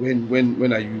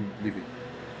 when are you leaving?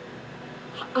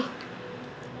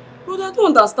 Brother, I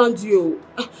don't understand you.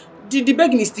 Did the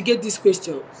begging instigate these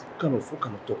questions? What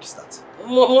kind of talk is that?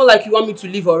 More like you want me to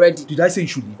leave already. Did I say you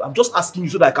should leave? I'm just asking you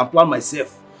so that I can plan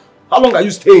myself. How long are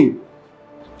you staying?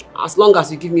 As long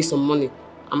as you give me some money,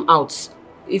 I'm out.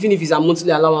 Even if it's a monthly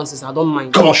allowances, I don't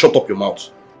mind. Come on, shut up your mouth.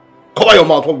 Cover your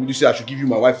mouth. What will you say I should give you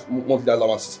my wife monthly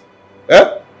allowances?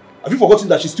 Eh? Have you forgotten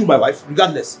that she's still my wife,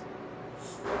 regardless?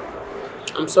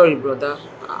 I'm sorry, brother.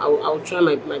 I'll try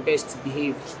my best to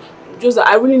behave. Just that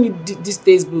I really need these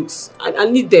textbooks. I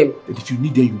need them. And if you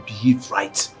need them, you behave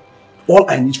right. All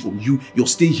I need from you, you'll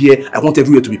stay here. I want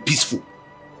everywhere to be peaceful.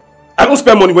 I don't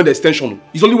spend money when there's tension.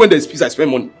 It's only when there's peace I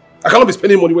spend money. I cannot be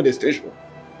spending money when there's tension.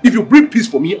 If you bring peace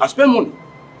for me, I spend money.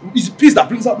 It's peace that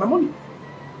brings out my money.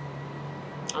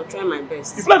 I'll try my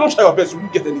best. If I don't try your best, you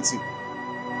won't get anything.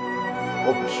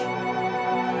 Rubbish.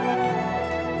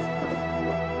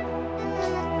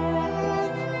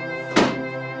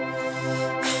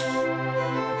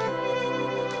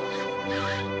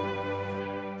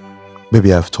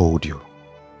 Baby, I've told you.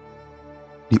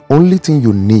 The only thing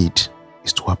you need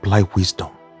is to apply wisdom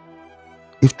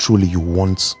if truly you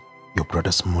want your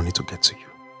brother's money to get to you.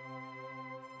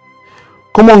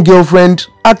 Come on, girlfriend,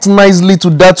 act nicely to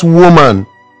that woman.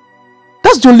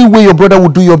 That's the only way your brother will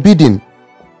do your bidding.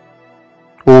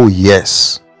 Oh,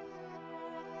 yes.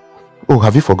 Oh,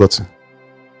 have you forgotten?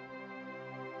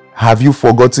 Have you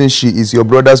forgotten she is your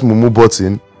brother's mumu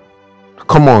button?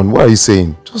 Come on, what are you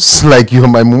saying? Just like you're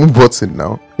my mumu button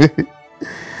now.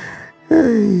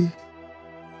 Hey.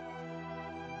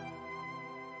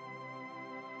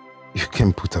 You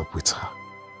can put up with her.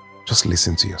 Just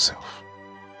listen to yourself.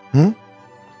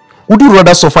 Would you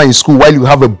rather suffer in school while you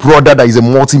have a brother that is a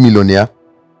multi-millionaire?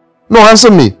 No,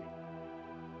 answer me.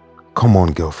 Come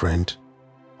on, girlfriend.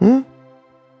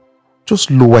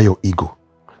 Just lower your ego.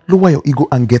 Lower your ego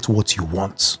and get what you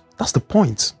want. That's the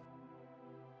point.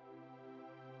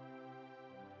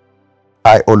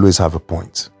 I always have a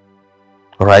point.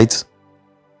 Alright?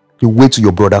 The way to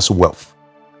your brother's wealth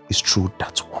is through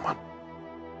that woman.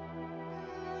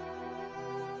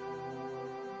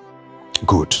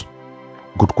 Good.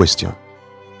 Good question.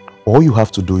 All you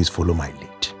have to do is follow my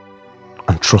lead.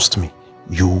 And trust me,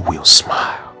 you will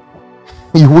smile.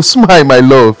 You will smile, my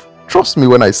love. Trust me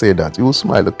when I say that. You will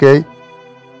smile, okay?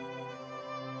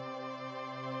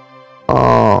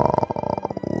 Oh,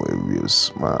 we will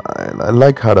smile. I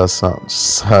like how that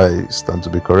sounds. I stand to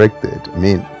be corrected. I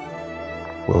mean,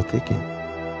 well taken,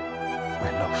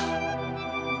 my love.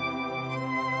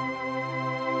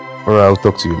 Alright, I'll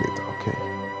talk to you later, okay?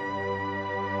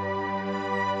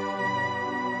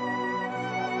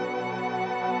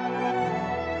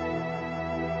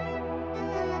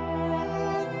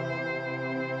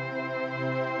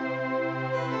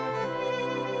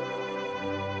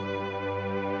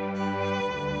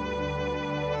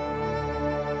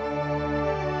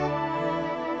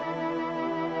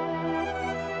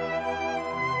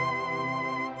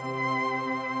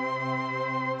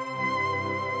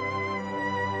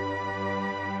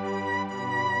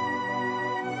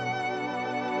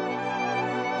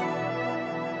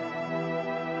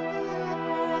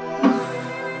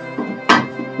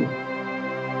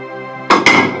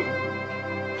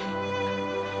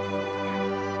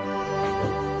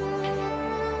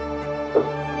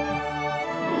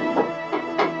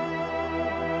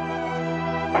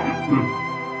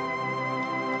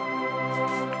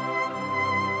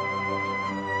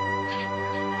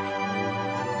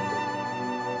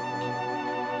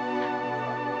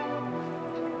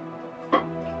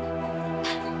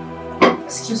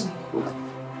 Excuse me.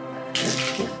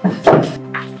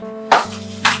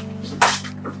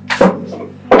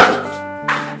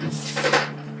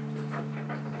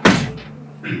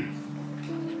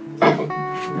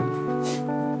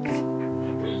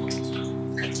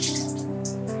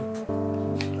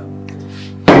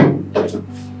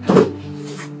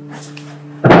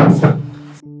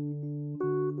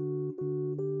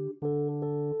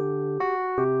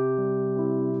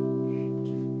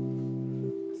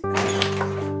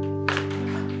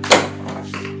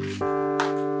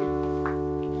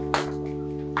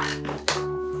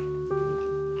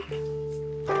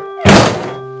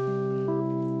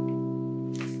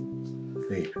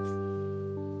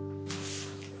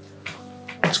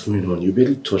 What's going on? You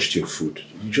barely touched your food.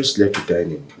 You just left the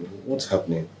dining. What's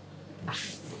happening?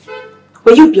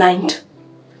 Were you blind?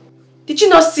 Did you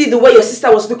not see the way your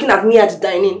sister was looking at me at the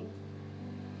dining?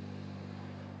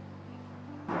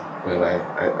 Well,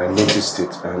 I noticed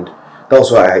it, and that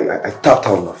was why I tapped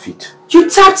her on her feet. You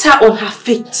tapped her on her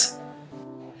feet?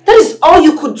 That is all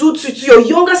you could do to your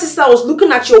younger sister was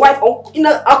looking at your wife in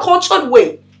a cultured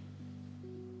way.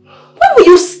 When will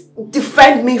you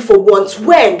defend me for once?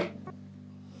 When?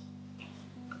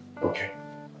 Okay.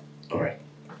 Alright.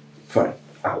 Fine.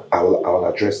 I will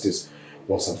address this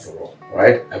once and for all.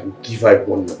 Alright? I will give her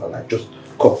one of her life. Just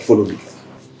come, follow me.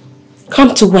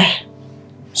 Come to where?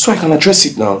 So I can address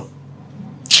it now.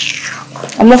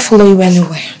 I'm not following you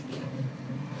anywhere.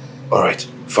 Alright,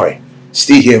 fine.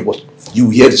 Stay here, but you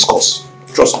will hear this course.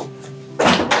 Trust me.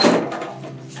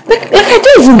 Like I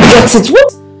don't even get it.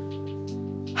 What?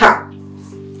 Ha!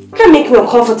 You can't make me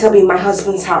uncomfortable in my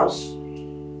husband's house.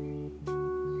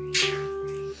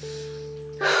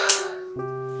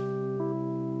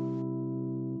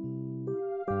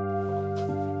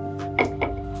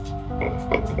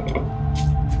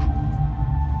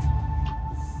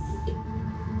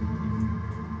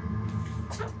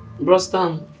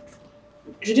 Brostan,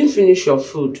 you didn't finish your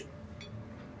food.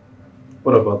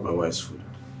 What about my wife's food?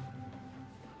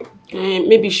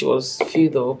 Maybe she was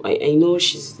filled up. I know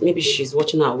maybe she's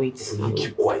watching her weight.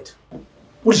 Keep quiet.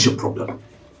 What is your problem?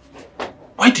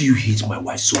 Why do you hate my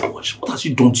wife so much? What has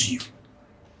she done to you?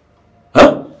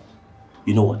 Huh?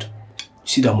 You know what? You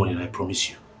see that money that I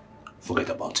promised you? Forget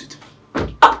about it.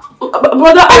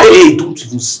 Brother, Hey, don't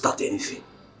even start anything.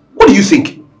 What do you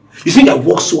think? You think I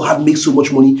work so hard, make so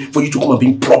much money for you to come and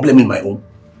bring problem in my home?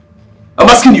 I'm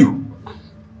asking you.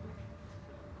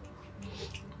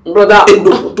 Brother. Hey,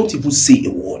 no, don't even say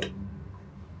a word.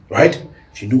 Right?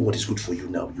 If you know what is good for you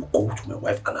now, you go to my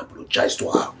wife and apologize to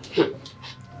her.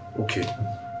 Okay.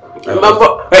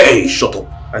 Hey, shut up.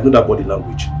 I know that body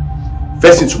language.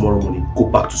 First thing tomorrow morning, go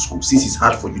back to school since it's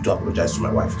hard for you to apologize to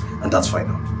my wife. And that's fine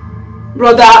now.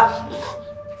 Brother.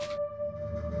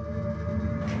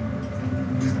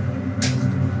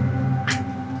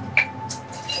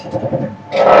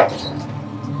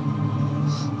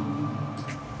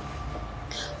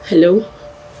 Hello?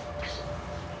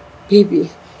 Baby.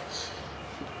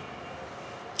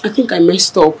 I think I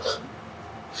messed up.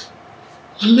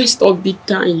 I messed up big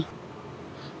time.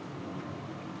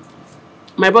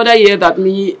 My brother yelled at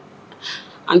me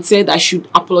and said I should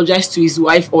apologize to his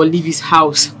wife or leave his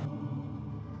house.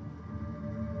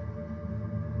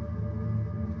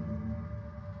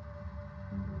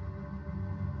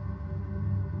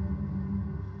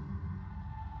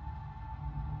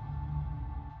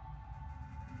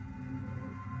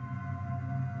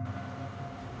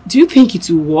 Do you think it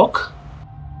will work?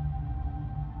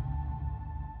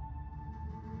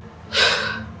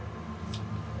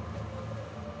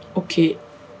 Okay,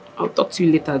 I'll talk to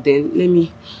you later then.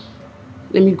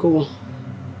 Let me go.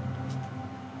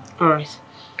 Alright.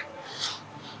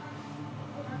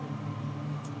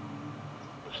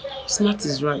 Smart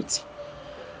is right.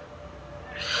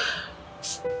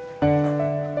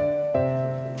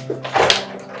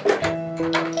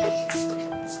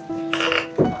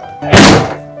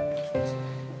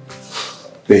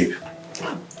 Babe,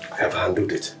 I have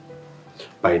handled it.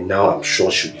 By now, I'm sure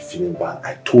she'll be feeling bad.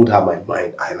 I told her my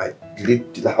mind. I let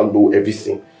her know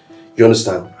everything. You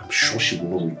understand? I'm sure she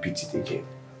will not repeat it again.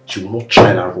 She will not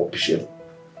try that rubbish again.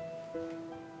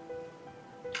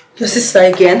 Your sister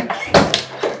again?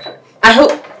 I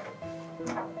hope...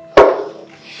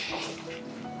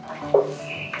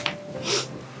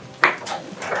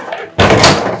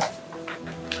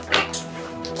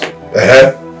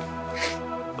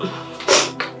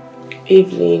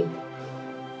 Evelyn,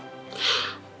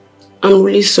 I'm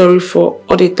really sorry for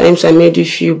all the times I made you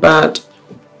feel bad.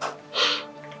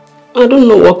 I don't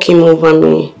know what came over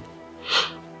me.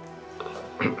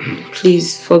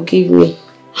 Please forgive me.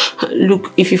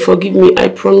 Look, if you forgive me, I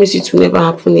promise it will never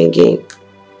happen again.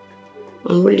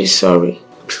 I'm really sorry.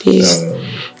 Please.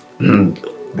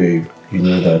 Babe, you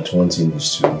know that one thing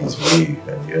is to misbehave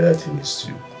and the other thing is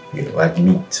to,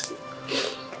 admit.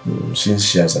 Since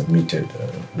she has admitted,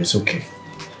 it's okay.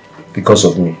 Because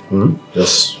of me,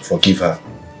 just forgive her.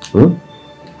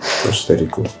 Just let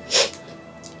it go.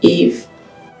 Eve,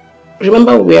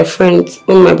 remember we were friends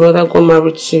when my brother got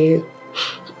married to you.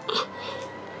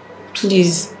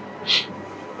 Please,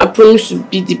 I promise to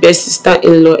be the best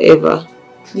sister-in-law ever.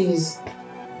 Please,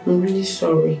 I'm really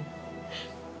sorry.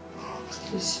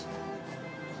 Please.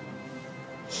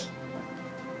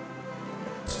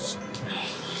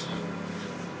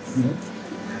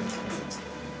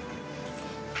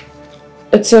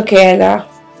 It's okay, Ella.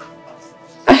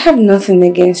 I have nothing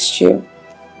against you.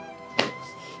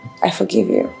 I forgive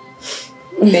you.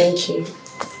 Thank you.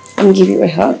 I'll give you a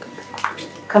hug.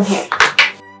 Come here.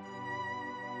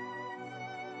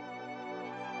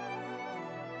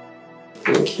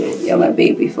 Thank you. You're my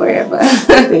baby forever.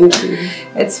 Thank you.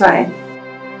 It's fine.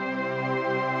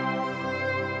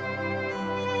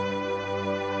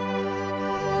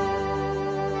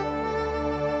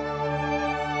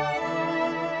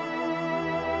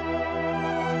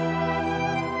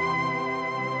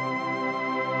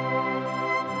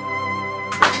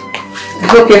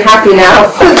 I hope you're happy now.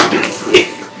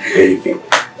 Baby,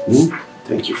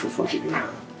 thank you for forgiving her.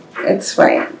 It's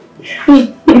fine. Yeah.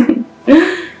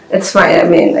 It's fine. I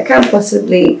mean, I can't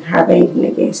possibly have anything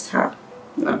against her.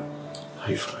 No.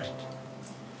 I'm fine.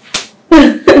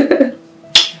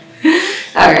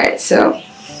 Alright, so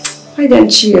why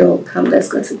don't you come? Let's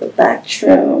go to the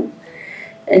bathroom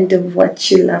and do what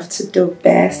you love to do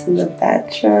best in the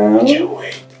bathroom. Can't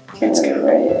wait. Let's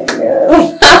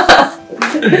go.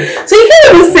 So you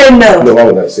can't even say no. No, why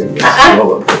would I say no?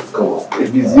 Come on.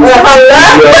 It's busy.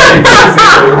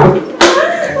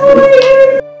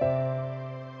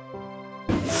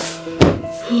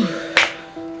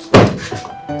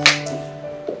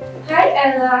 Hi,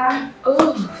 Ella.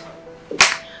 Oh.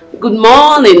 Good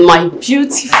morning, my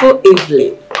beautiful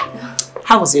Evelyn.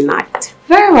 How was your night?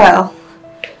 Very well.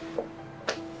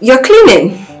 You're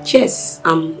cleaning? Yes,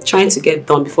 I'm trying to get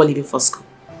done before leaving for school.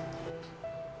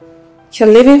 You're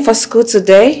leaving for school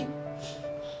today?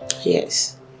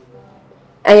 Yes.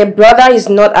 And your brother is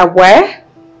not aware?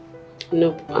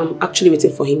 No, I'm actually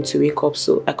waiting for him to wake up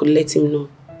so I could let him know.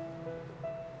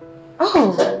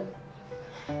 Oh.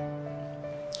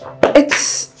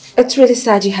 It's really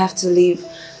sad you have to leave.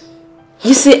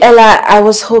 You see, Ella, I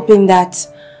was hoping that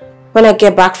when I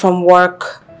get back from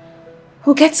work,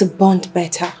 we'll get to bond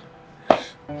better.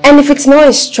 And if it's not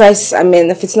a stress, I mean,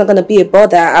 if it's not going to be a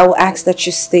bother, I will ask that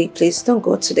you stay. Please, don't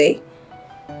go today.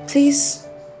 Please.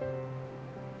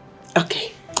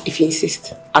 Okay, if you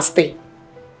insist, I'll stay.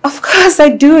 Of course, I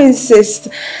do insist.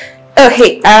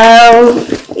 Okay,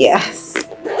 yes.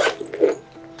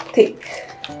 Take.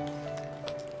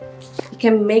 You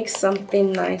can make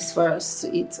something nice for us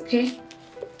to eat, okay?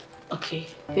 Okay,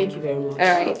 thank you very much.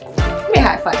 Alright. Give me a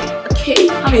high five. Okay,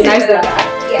 have a nice day.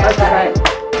 Yeah, bye.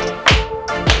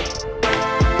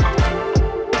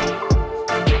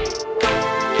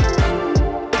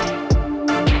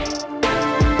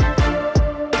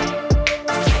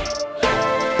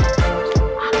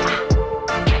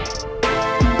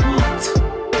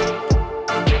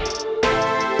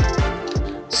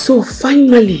 So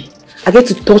finally, I get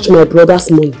to touch my brother's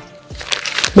money.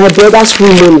 My brother's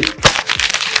real money.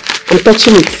 I'm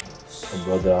touching it.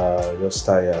 Brother, just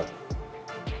tired.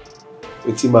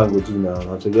 What man go do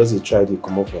now? I just try to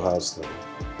come up for house now.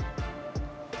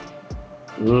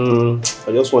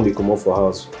 I just want to come up for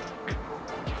house.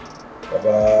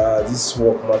 But this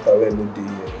work matter where no day.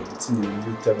 The thing you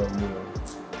really tell on me.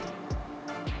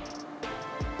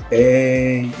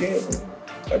 Yeah.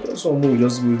 I just want to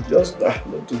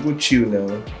not to go chill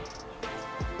now.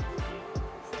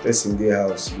 First in their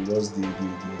house, we just the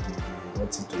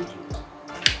nothing to do.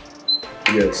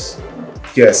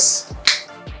 Yes.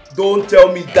 Don't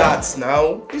tell me that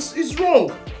now. It's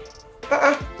wrong.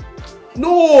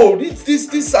 No,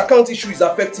 this account issue is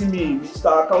affecting me,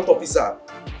 Mr. Account Officer.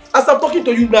 As I'm talking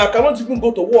to you now, I cannot even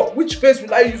go to work. Which face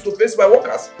will I use to face my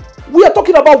workers? We are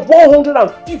talking about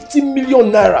 150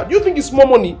 million naira. Do you think it's more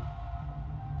money?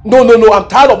 No. I'm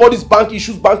tired of all these bank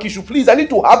issues. Please, I need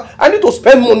to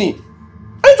spend money.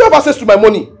 I need to have access to my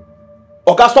money.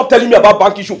 Okay, stop telling me about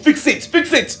bank issue. Fix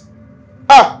it.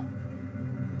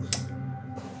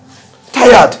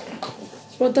 Tired.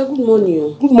 Brother, good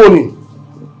morning. Good morning.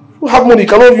 You have money, you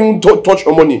cannot even touch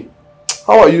your money.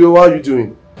 How are you? How are you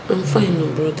doing? I'm fine, no,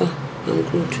 brother. I'm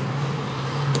good.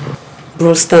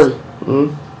 Bro Stan,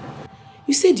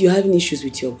 you said you're having issues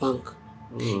with your bank.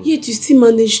 Yet you still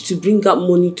manage to bring up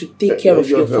money to take care of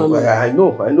your family. I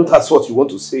know that's what you want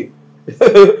to say.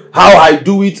 How I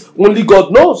do it, only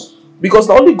God knows. Because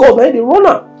only God is the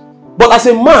runner. But as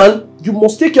a man, you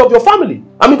must take care of your family.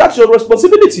 I mean, that's your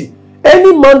responsibility.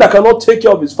 Any man that cannot take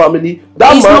care of his family,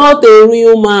 that he's man... not a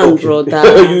real man,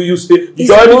 brother. you say, he's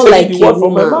you already more like taking the word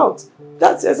from my mouth.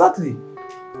 That's exactly.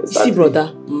 You see,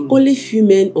 brother, only few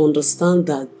men understand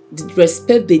that the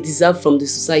respect they deserve from the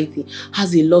society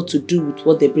has a lot to do with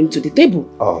what they bring to the table.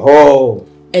 Oh.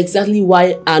 Exactly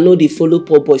why I know they follow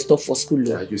poor boys stuff for school.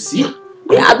 Yeah, you see?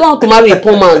 Yeah, I don't want to marry a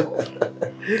poor man.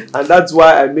 And that's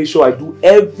why I make sure I do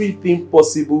everything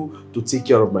possible to take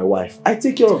care of my wife. I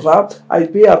take care of her. I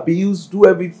pay her bills, do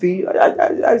everything.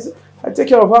 I take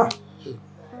care of her.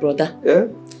 Brother, yeah?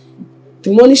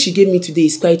 The money she gave me today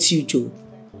is quite huge.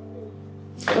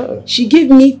 She gave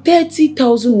me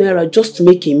 30,000 naira just to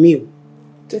make a meal.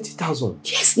 30,000?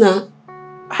 Yes, now.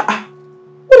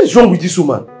 What is wrong with this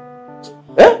woman?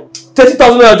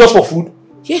 30,000 naira just for food?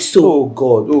 Yes, sir. Oh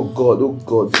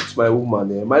God. It's my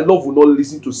woman. My love will not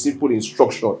listen to simple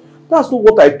instruction. That's not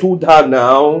what I told her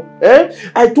now.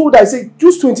 I told her, I said,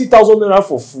 use 20,000 naira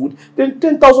for food, then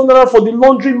 10,000 naira for the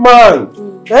laundry man.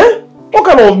 What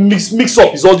kind of mix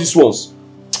up is all these ones?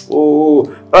 Oh,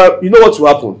 you know what will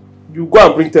happen? You go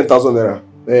and bring 10,000 naira.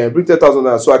 Bring 10,000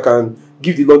 naira so I can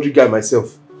give the laundry guy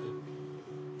myself.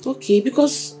 Okay,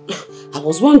 because I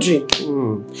was wondering.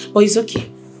 But it's okay.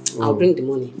 I'll bring the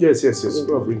money. Yes.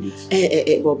 Go and bring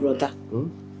it. But brother,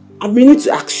 I'm meaning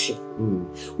to ask you.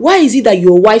 Why is it that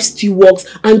your wife still works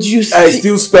and you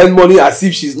still spend money as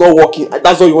if she's not working?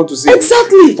 That's what you want to say?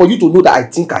 Exactly. For you to know that I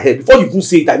think ahead. Before you even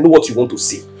say it, I know what you want to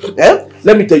say.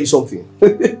 Let me tell you something.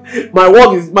 My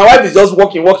wife is just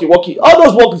working. All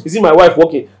those work, you see my wife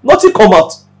working. Nothing come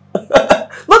out.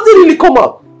 Nothing really come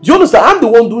out. Do you understand? I'm the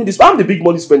one doing this. I'm the big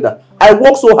money spender. I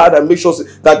work so hard and make sure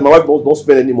that my wife don't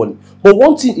spend any money. But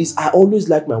one thing is, I always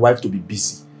like my wife to be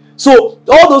busy. So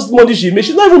all those money she makes,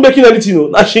 she's not even making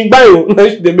anything.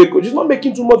 She's not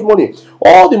making too much money.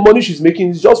 All the money she's making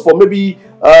is just for maybe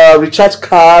recharge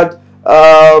card,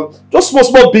 just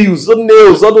small bills,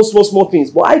 nails, all those small things.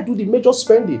 But I do the major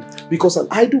spending because an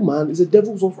idle man is a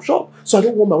devil's shop. So I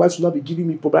don't want my wife to not be giving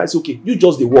me problem. I say, okay, you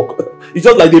just they work. It's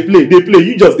just like they play.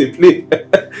 You just they play.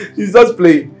 She's just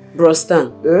playing. Bro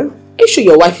Stan, are you sure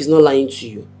your wife is not lying to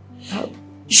you?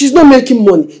 She's not making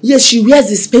money. Yes, she wears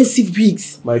expensive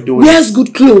wigs. My doings. Wears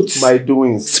good clothes. My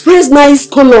doings. Sprays nice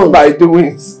cologne. My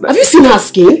doings. Have you seen her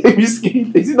skin? Is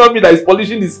it not me that is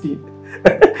polishing the skin?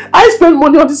 I spend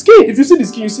money on the skin. If you see the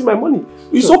skin, you see my money.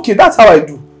 It's okay. That's how I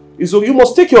do. It's okay. You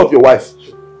must take care of your wife.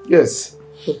 Yes.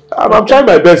 I'm trying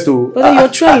my best to. Brother,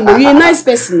 you're trying. You're a nice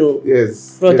person.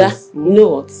 Yes. Brother, yes. You know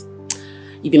what?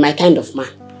 You be my kind of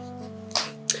man.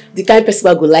 The kind of person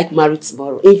I go like marry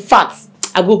tomorrow. In fact,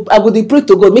 I go pray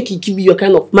to God, make he give me your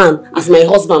kind of man as my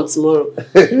husband tomorrow.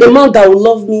 A man that will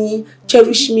love me,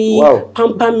 cherish me,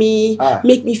 pamper me,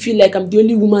 make me feel like I'm the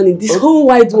only woman in this whole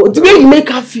wide world. The way you make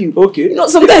her feel. Okay. You know,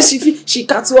 sometimes she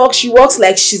can't walk, she walks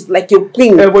like she's like a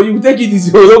queen. But you take it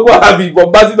easy, you don't go have it,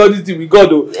 bombarding all this thing with God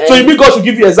though. So you mean God should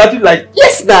give you exactly like...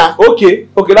 Yes, nah. Okay,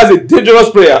 that's a dangerous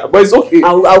prayer, but it's okay.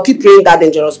 I'll keep praying that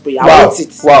dangerous prayer. I want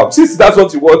it. Wow, since that's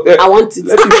what you want, I want it.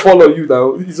 Let it follow you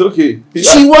now. It's okay.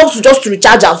 She wants just to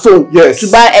recharge her phone. Yes.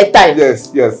 To buy airtime.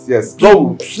 Yes.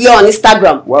 To slay on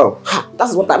Instagram. Wow.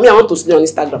 That's what I mean. I want to slay on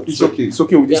Instagram. It's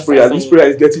okay with this prayer. This prayer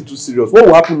is getting too serious. What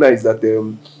will happen now is that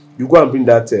you go and bring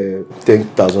that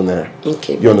 10,000 naira.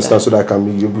 Okay. You understand? So that I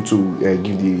can be able to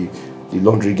give the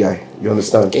laundry guy. You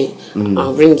understand? Okay.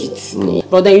 I'll bring it.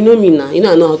 But then you know me now. You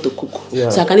know I know how to cook. Yeah.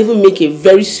 So I can even make a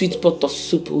very sweet pot of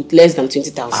soup with less than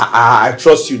 20,000. I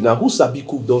trust you now. Who sabi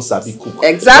cook don't sabi cook.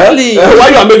 Exactly. Why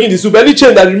you are making the soup? Any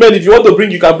change that remain, if you want to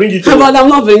bring, you can bring it. But I'm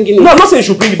not bringing it. No, I'm not saying you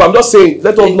should bring it, but I'm just saying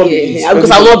let us not bring it.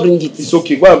 Because I'll not bring it. It's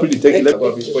okay. Go and bring the take. Let go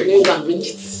and bring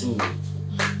it.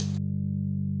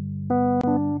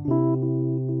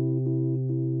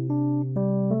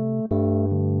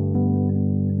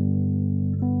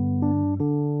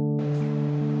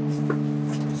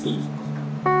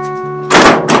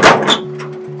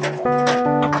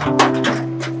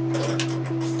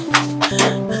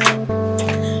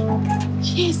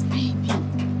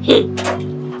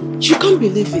 You can't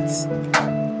believe it.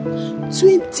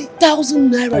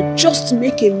 20,000 naira just to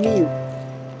make a meal.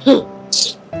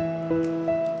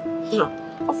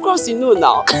 Of course you know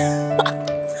now.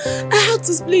 I had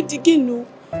to split the gain, no.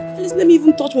 Please let me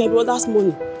even touch my brother's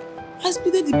money. I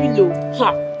split the pillow.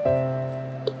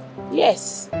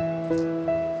 Yes.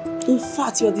 In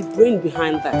fact, you're the brain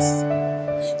behind this.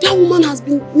 That woman has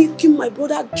been making my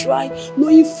brother dry,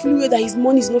 knowing fully well that his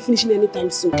money is not finishing anytime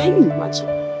soon. Can you imagine?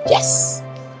 Yes.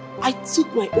 I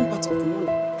took my own part of the money.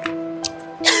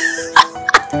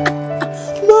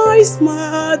 More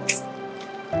smart.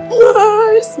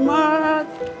 More smart.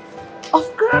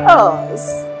 Of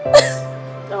course.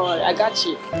 Don't worry, I got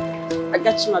you. I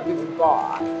got you, my baby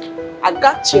boy. I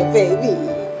got you, baby.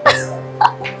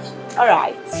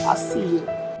 Alright, I'll see you.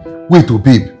 Wait, oh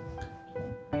babe.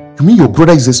 You mean your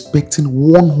brother is expecting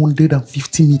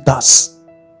 150 meters?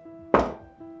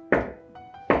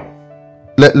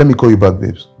 Let me call you back,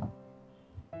 babes.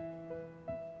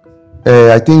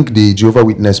 I think the Jehovah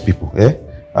Witness people,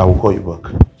 I will call you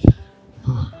back.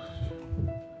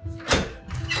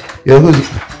 Yeah,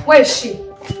 Where is she?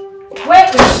 Where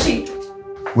is she?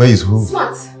 Where is who?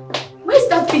 Smart. Where is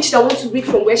that bitch that wants to read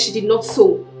from where she did not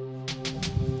sow?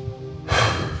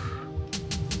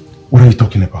 What are you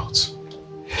talking about?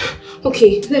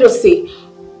 Okay, let us say,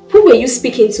 who were you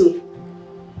speaking to?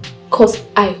 Because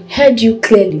I heard you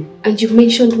clearly and you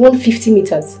mentioned 150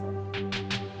 meters.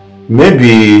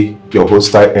 Maybe your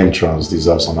hostile entrance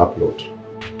deserves an upload.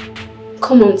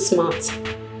 Come on, Smart.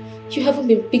 You haven't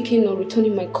been picking or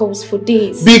returning my calls for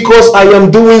days. Because I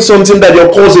am doing something that your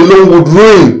calls alone would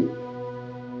ruin.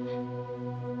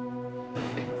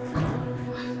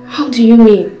 How do you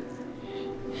mean?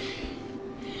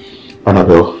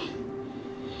 Annabelle,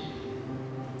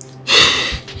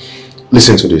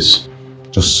 listen to this.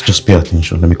 Just pay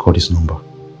attention. Let me call this number.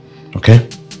 Okay?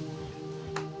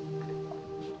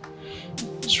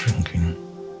 It's ringing.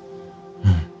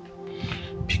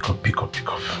 Pick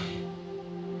up.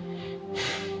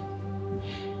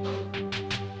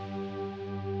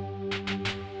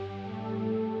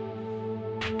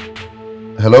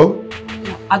 Hello?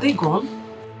 Are they gone?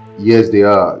 Yes, they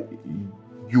are.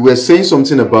 You were saying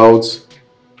something about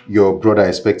your brother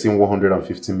expecting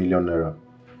 150 million naira.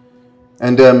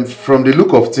 And from the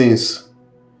look of things,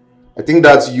 I think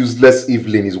that useless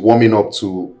Evelyn is warming up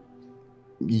to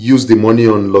use the money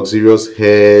on luxurious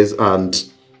hairs and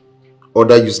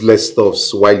other useless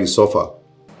stuffs while you suffer.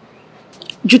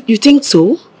 You think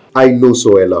so? I know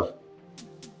so, Ella.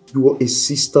 You are a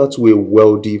sister to a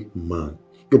wealthy man.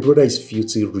 Your brother is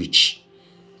filthy rich.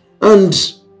 And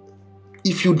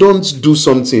if you don't do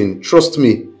something, trust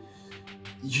me,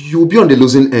 you'll be on the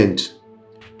losing end.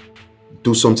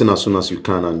 Do something as soon as you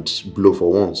can and blow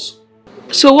for once.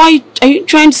 So why are you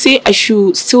trying to say I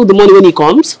should steal the money when he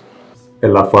comes?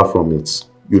 Ella, far from it.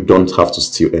 You don't have to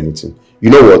steal anything. You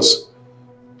know what?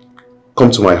 Come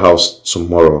to my house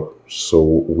tomorrow so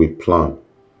we plan.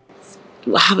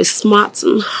 You have a smart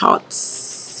heart.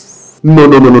 No,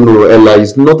 Ella.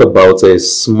 It's not about a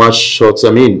smart shot. I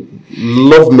mean,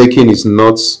 love making is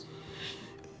not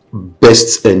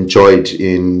best enjoyed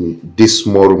in this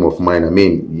small room of mine. I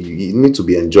mean, you need to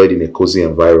be enjoyed in a cozy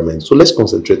environment. So let's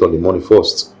concentrate on the money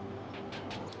first.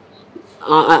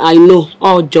 I know.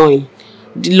 I'll join.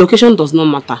 The location does not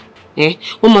matter.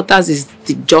 What matters is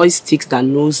the joystick that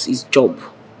knows his job.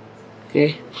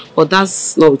 But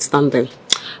that's notwithstanding.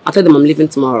 I'll tell them I'm leaving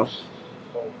tomorrow.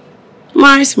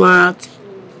 My smart.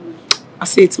 I'll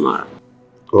see you tomorrow.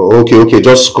 Oh, okay.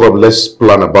 Just come. Let's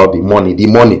plan about the money.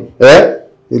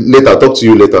 Later. Talk to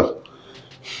you later.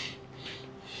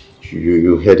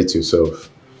 You heard it yourself.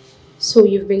 So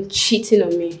you've been cheating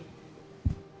on me?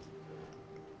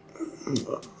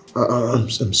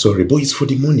 I'm sorry, but it's for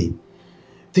the money.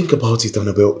 Think about it,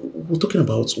 Annabelle. We're talking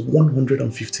about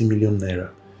 150 million naira.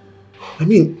 I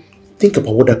mean, think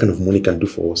about what that kind of money can do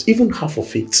for us. Even half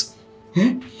of it.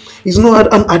 It's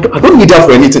not. I don't need her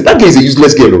for anything. That girl is a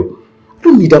useless girl. Oh. I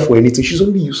don't need her for anything. She's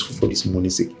only useful for this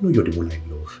money's sake. You know you're the one I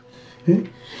love.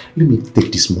 Let me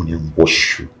take this money and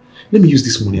wash you. Let me use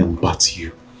this money and bath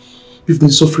you. You've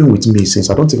been suffering with me since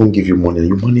I don't even give you money and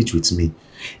you manage with me.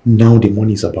 Now the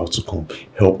money is about to come.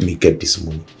 Help me get this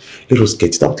money. Let us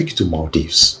get it. I'll take you to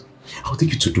Maldives. I'll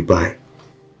take you to Dubai.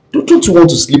 Don't you want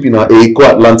to sleep in a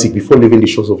Atlantic before leaving the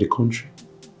shores of the country?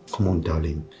 Come on,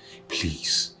 darling.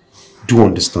 Please. Do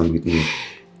understand with me.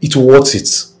 It's worth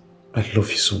it. I love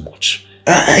you so much.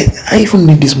 I even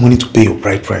need this money to pay your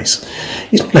bride price.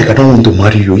 It's not like I don't want to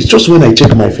marry you. It's just when I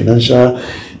check my financial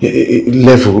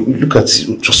level, look at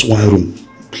just one room.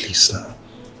 Please now.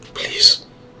 Please.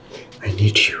 I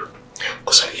need you.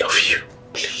 Because I love you.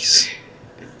 Please.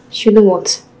 You know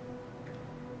what?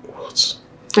 What?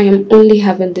 I am only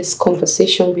having this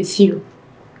conversation with you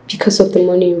because of the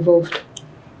money involved.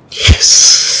 Yes.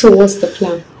 So what's the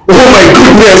plan? Oh my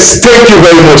goodness! Thank you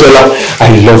very much, Ella.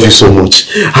 I love you so much.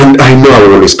 And I know I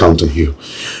will always count on you.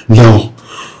 Now,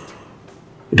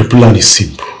 the plan is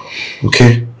simple.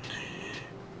 Okay?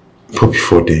 But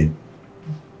before then,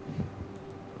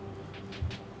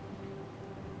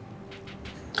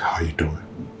 how are you doing?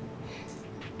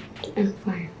 I'm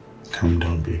fine. Calm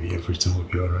down, baby. Everything will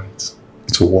be alright.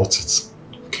 It's worth it.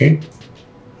 Okay?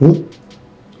 Hmm?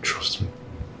 Trust me.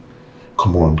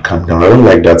 Come on, calm down. I don't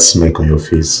like that smirk on your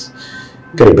face.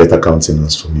 Get a better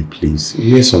countenance for me, please.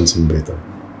 Wear something better.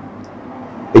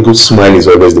 A good smile is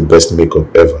always the best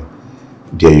makeup ever.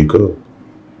 There you go.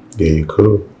 There you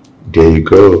go. There you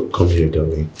go. Come here,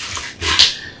 darling.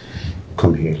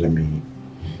 Come here. Let me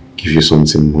give you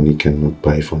something money cannot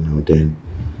buy for now. Then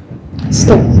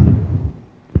stop.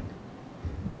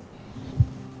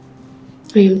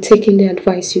 I am taking the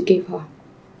advice you gave her.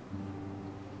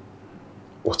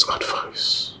 What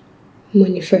advice?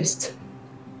 Money first.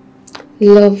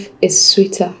 Love is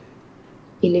sweeter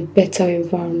in a better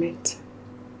environment.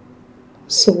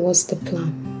 So what's the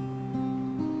plan?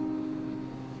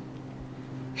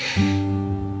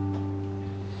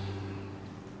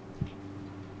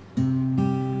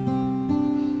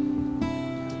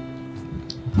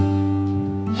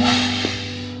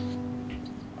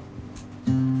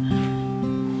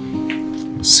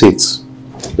 Sit.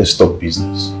 Let's talk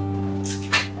business.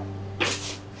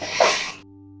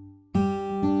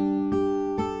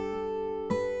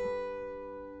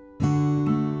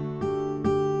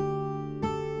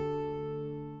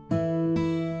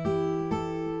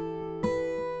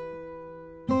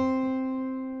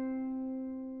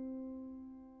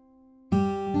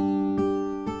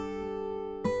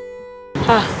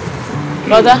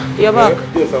 Brother, you're back.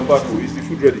 Yes, I'm back. Is the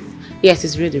food ready? Yes,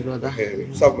 it's ready, brother.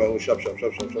 Serve my own sharp.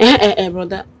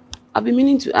 Brother, I've been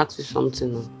meaning to ask you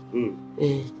something now.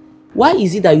 Why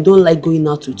is it that you don't like going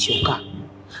out with your car?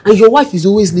 And your wife is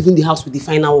always leaving the house with the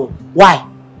final one. Why?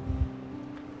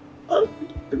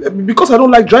 Because I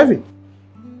don't like driving.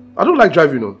 I don't like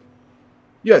driving, no.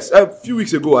 Yes, a few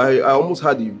weeks ago, I almost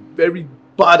had a very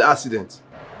bad accident.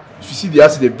 If you see the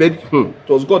accident, it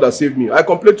was God that saved me. I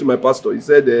complained to my pastor. He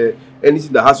said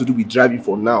anything that has to do with driving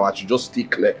for now, I should just stay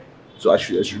clear. So I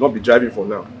should not be driving for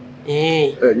now.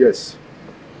 Yes.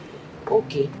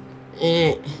 Okay.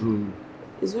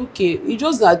 It's okay. It's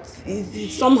just that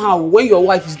somehow when your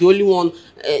wife is the only one...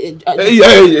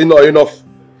 enough.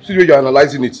 See the way you're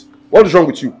analyzing it. What is wrong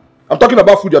with you? I'm talking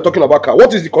about food, you're talking about car.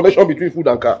 What is the connection between food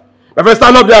and car? My friend,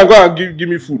 stand up there and go and give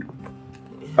me food.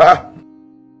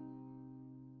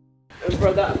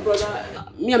 Brother,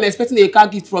 me, I'm expecting a car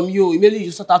gift from you. Immediately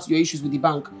you sort out your issues with the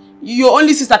bank. Your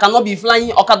only sister cannot be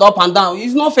flying Okada up and down.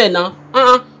 It's not fair now.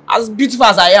 As beautiful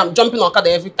as I am, jumping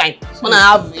Okada every time. When I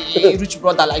have a rich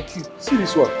brother like you. See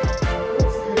this one.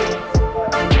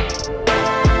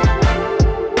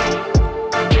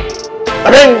 I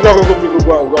mean,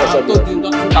 go outside. Don't think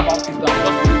about it.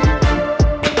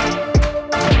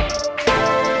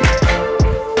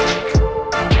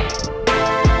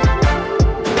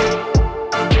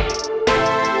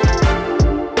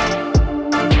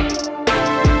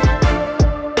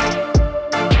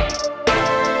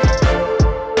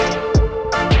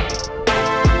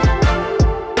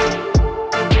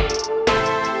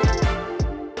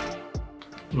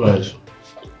 Right.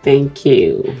 Thank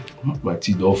you. My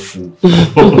teeth are full.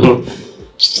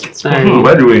 Sorry.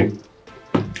 By the way,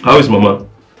 how is Mama?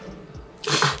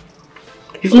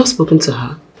 You've not spoken to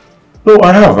her? No,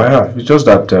 I have. It's just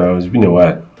that it's been a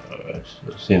while.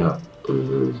 Seeing her.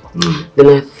 Then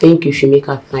I think you should make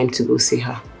her time to go see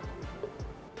her.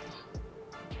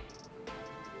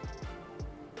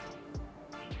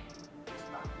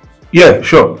 Yeah,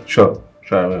 sure,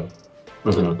 I will.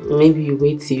 Maybe you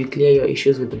wait till you clear your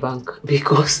issues with the bank,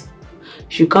 because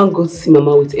she can't go to see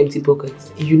Mama with empty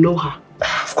pockets. You know her.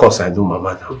 Of course I know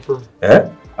Mama now.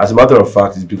 As a matter of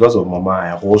fact, it's because of Mama I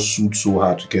hustled so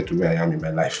hard to get to where I am in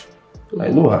my life. I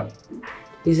know her.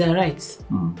 Is that right?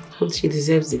 She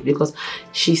deserves it, because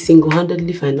she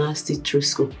single-handedly financed it through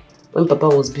school when Papa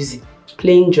was busy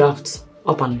playing drafts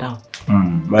up and down.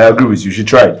 I agree with you. She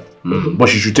tried, but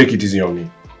she should take it easy on me.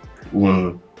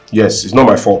 Yes, it's not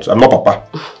my fault. I'm not Papa.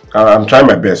 I'm trying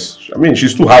my best. I mean,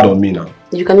 she's too hard on me now.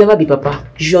 You can never be Papa.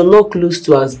 You're not close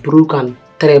to as broke and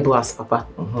terrible as Papa.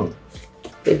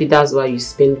 Maybe that's why you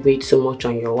spend way too much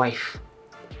on your wife.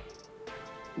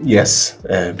 Yes,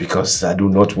 because I do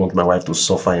not want my wife to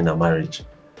suffer in a marriage.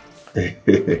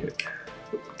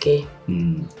 Okay.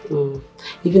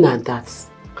 Even at that,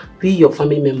 we, your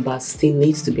family members, still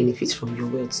need to benefit from your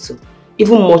wealth too.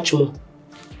 Even much more.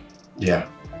 Yeah.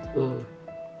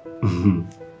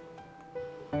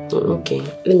 Okay,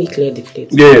 let me clear the plate.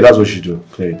 Yeah, that's what you do.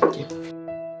 Clear it. Okay.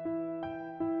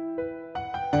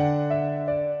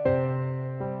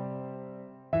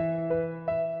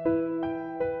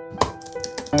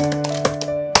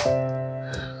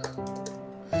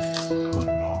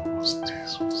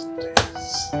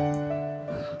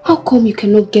 come you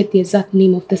cannot get the exact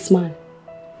name of this man?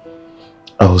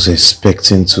 I was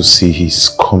expecting to see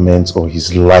his comment or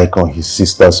his like on his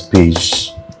sister's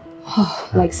page.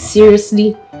 Like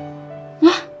seriously?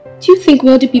 Do you think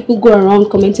wealthy people go around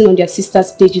commenting on their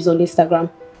sisters' pages on Instagram?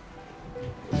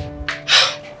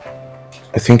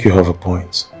 I think you have a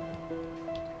point.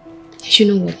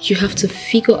 You know what? You have to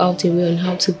figure out a way on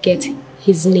how to get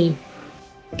his name.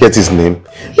 Get his name?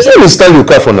 His name is Stanley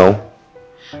Okafor now.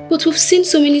 But we've seen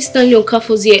so many Stanley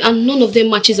Okafors here and none of them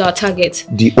matches our target.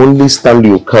 The only Stanley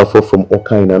Okafor from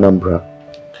Oka in Anambra.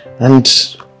 And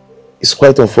it's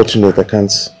quite unfortunate I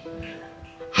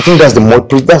think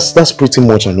that's pretty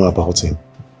much I know about him.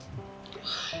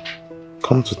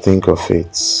 Come to think of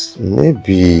it,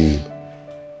 maybe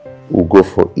we'll go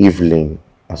for Evelyn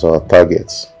as our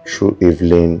target. Through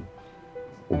Evelyn,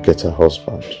 we'll get her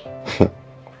husband.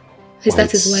 Is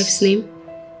that his wife's name?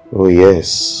 Oh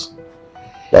yes.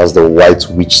 That's the White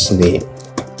Witch's name.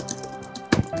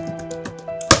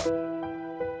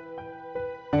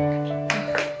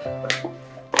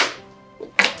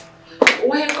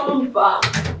 Welcome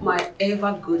back, my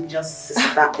ever-gorgeous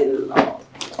sister-in-law.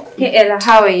 Hey Ella,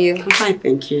 how are you? I'm fine,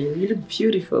 thank you. You look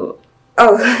beautiful.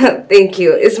 Oh, thank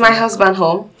you. Is my husband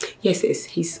home? Yes,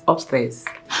 he's upstairs.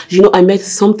 You know, I made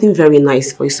something very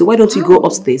nice for you, so why don't you go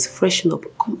upstairs, freshen up,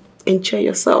 come, enjoy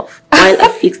yourself while I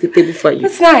fix the table for you.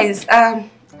 That's nice.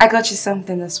 I got you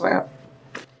something as well.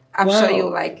 I'm sure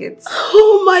you'll like it.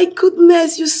 Oh my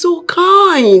goodness, you're so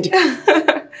kind.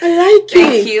 I like it.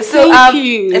 Thank you. So, Thank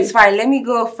you. It's fine. Let me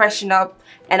go freshen up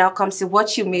and I'll come see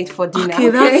what you made for dinner. Okay,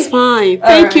 that's fine.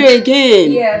 Thank you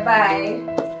again. Yeah, bye.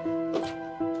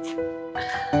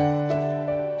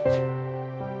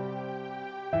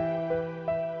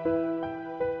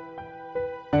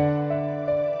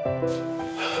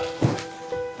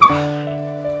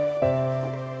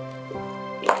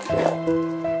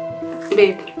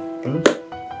 Babe,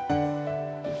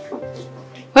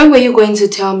 when were you going to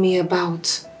tell me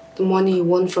about the money you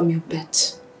won from your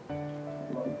bet?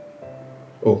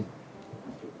 Oh,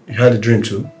 you had a dream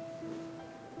too?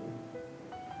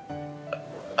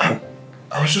 I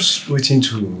was just waiting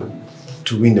to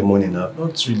win the money now.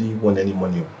 Not really won any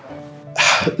money.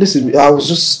 Listen, I was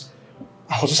just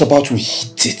about to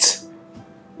hit it.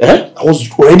 Eh? I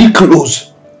was already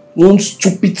close. One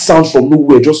stupid sound from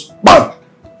nowhere, just bang!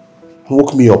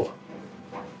 Woke me up.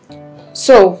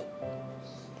 So,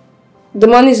 the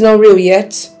money is not real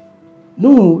yet?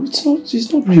 No, it's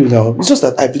not real now. It's just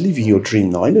that I believe in your dream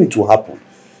now. I know it will happen.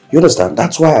 You understand?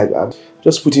 That's why I'm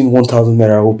just putting 1,000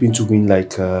 naira hoping to win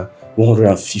like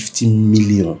 150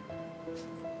 million.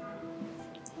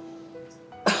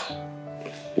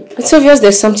 It's obvious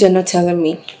there's something you're not telling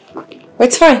me. But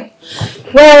it's fine.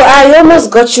 Well, I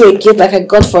almost got you a gift like I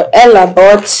got for Ella,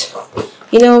 but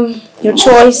you know, your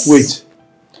choice. Wait.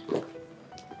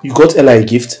 You got Ella a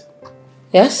gift?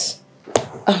 Yes?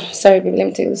 Oh, sorry, baby. Let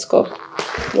me take this call.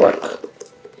 Work.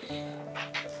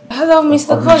 Hello,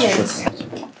 Mr. Collins.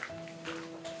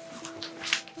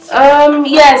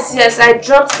 Yes. I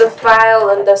dropped the file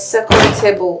on the second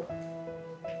table.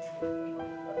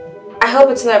 I hope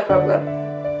it's not a problem.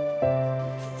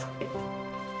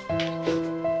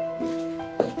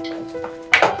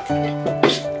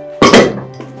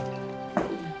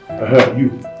 You.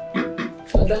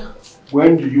 Father?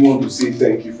 When do you want to say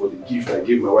thank you for the gift I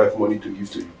gave my wife money to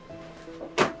give to you?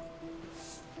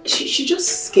 She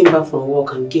just came back from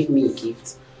work and gave me a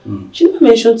gift. She never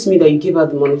mentioned to me that you gave her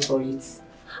the money for it.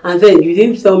 And then you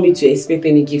didn't tell me to expect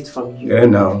any gift from you. Yeah,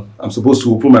 now. I'm supposed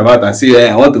to open my mouth and say, hey,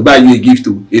 I want to buy you a gift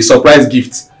too. A surprise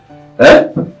gift.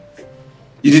 Eh?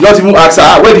 You did not even ask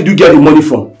her, where did you get the money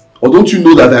from? Or don't you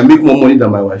know that I make more money than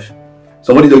my wife?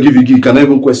 Somebody that give you a gift, you cannot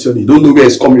even question it. You don't know where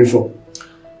it's coming from.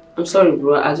 I'm sorry,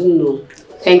 bro. I don't know.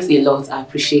 Thanks a lot. I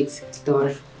appreciate it. Don't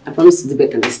worry. I promise to do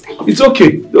better next time. It's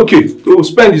okay. Okay. So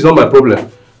spend is not my problem.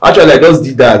 Actually, I just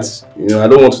did that. You know, I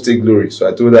don't want to take glory. So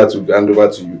I told her to hand over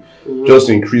to you. Just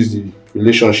to increase the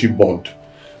relationship bond.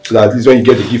 So that at least when you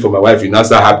get the gift from my wife, you not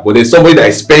start happy. But there's somebody that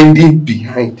is spending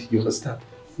behind. You understand?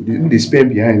 Who they spend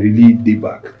behind really they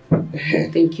back.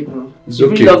 Thank you, bro. It's you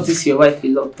okay. really love this your wife a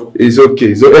lot, though. It's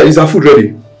okay. So is our food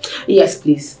ready? Yes,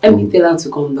 please. Let me tell her to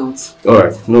come down.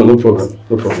 Alright. No problem.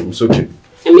 No problem. It's okay.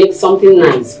 I made something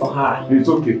nice for her. It's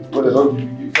okay. What the hell did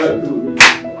you give?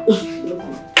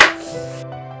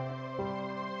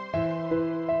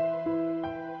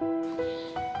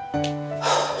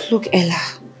 Look, Ella.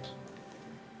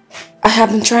 I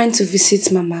have been trying to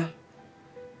visit Mama.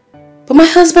 But my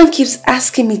husband keeps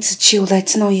asking me to chill, that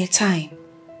it's not yet time.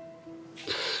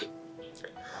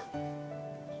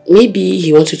 Maybe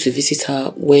he wants you to visit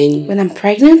her when... When I'm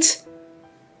pregnant?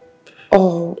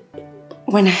 Or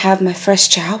when I have my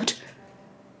first child?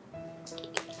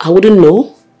 I wouldn't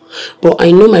know. But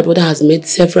I know my brother has made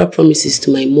several promises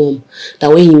to my mom that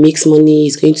when he makes money,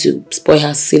 he's going to spoil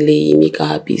her silly, make her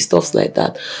happy, stuff like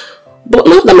that. But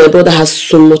now that my brother has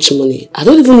so much money, I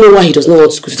don't even know why he does not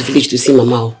want to go to the village to see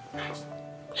Mama.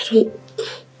 I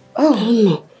don't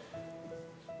know.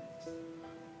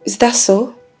 Is that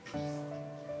so?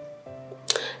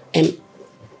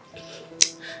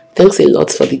 Thanks a lot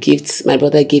for the gifts my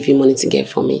brother gave you money to get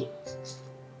for me.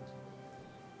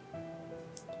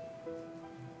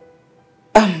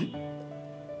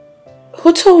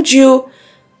 Who told you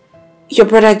your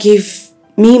brother gave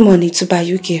me money to buy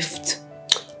you a gift?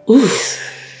 Oof,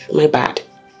 my bad.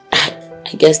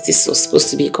 I guess this was supposed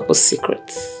to be a couple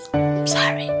secrets. I'm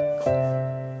sorry.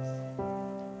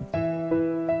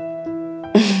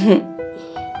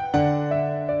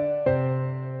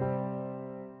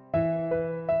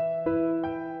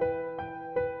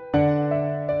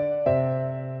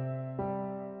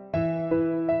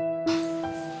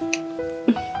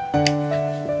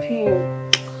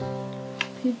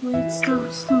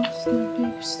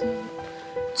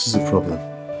 This is the problem.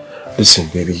 Listen,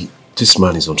 baby, this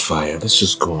man is on fire. Let's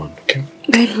just go on, okay?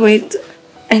 Babe, wait.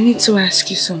 I need to ask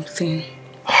you something.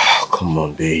 Oh, come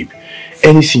on, babe.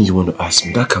 Anything you want to ask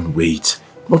me, that can wait.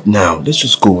 Not now. Let's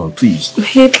just go on, please.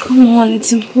 Babe, come on.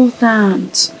 It's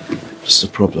important. What's the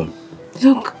problem?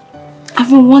 Look, I've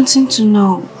been wanting to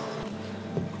know.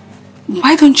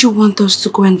 Why don't you want us to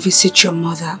go and visit your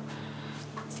mother?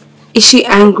 Is she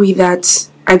angry that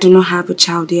I do not have a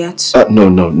child yet?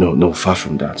 No, far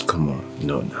from that. Come on.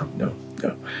 No.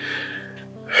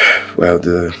 Well,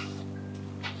 the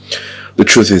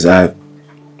truth is I've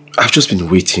just been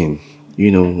waiting,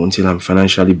 until I'm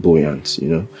financially buoyant,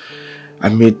 I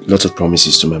made lots of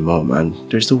promises to my mom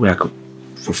and there's no way I could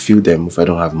fulfill them if I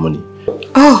don't have money.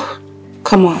 Oh,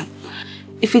 come on.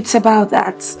 If it's about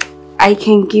that, I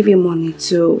can give you money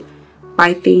to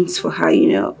buy things for her,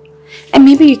 And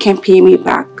maybe you can pay me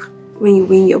back when you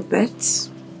win your bet.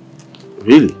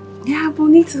 Really? Yeah, but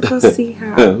we need to go see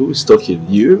her. Who's talking?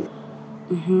 You?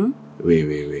 Mm-hmm.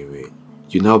 Wait.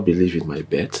 You now believe in my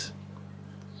bet?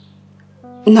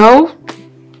 No.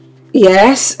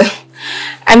 Yes.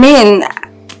 I mean,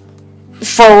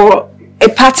 for a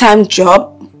part-time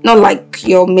job, not like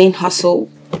your main hustle.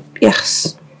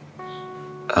 Yes.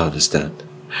 I understand.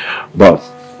 But,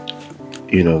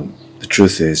 the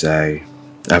truth is I've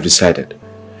decided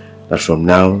that from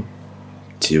now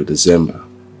till December,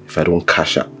 if I don't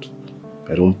cash out, if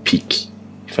I don't pick,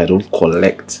 if I don't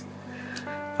collect,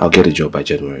 I'll get a job by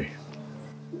January.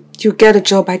 You get a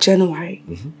job by January?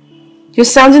 Mm-hmm. You're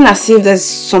sounding as if there's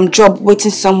some job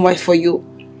waiting somewhere for you.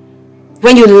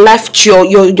 When you left your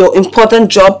important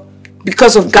job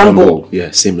because of gamble.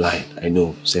 Yeah, same line. I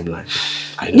know, same line.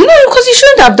 I know. Because you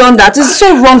shouldn't have done that. It's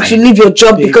so wrong to leave your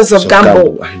job because of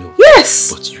gamble. I know.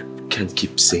 Yes. But you can't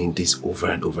keep saying this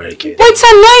over and over again. But it's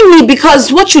annoying me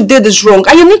because what you did is wrong.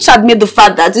 And you need to admit the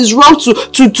fact that it's wrong to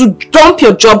dump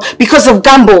your job because of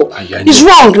gamble. It's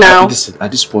wrong now. Listen, at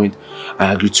this point,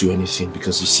 I agree to anything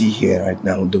because you see here right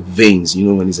now, the veins,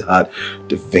 when it's hard,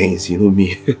 the veins,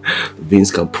 me, the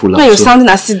veins can pull out. No, you're sounding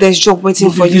as if there's job waiting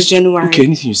for you January. Okay,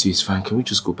 anything you say is fine. Can we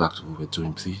just go back to what we're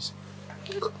doing, please?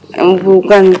 And we'll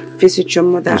go and visit your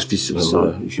mother. Let's visit my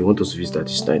mother. If you want us to visit her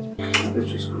this night. Let's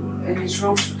just go. And it's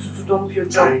wrong to dump your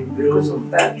job because of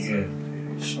that. Yeah.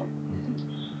 Sure.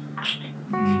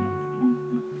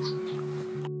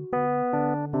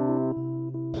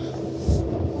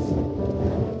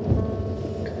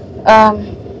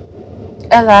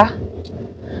 Ella,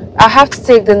 I have to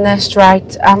take the next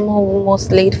ride. I'm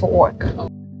almost late for work.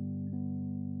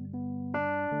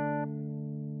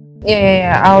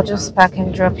 Yeah, I'll just pack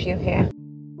and drop you here.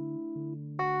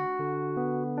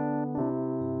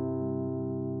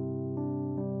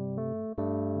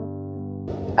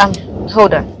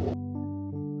 Hold on.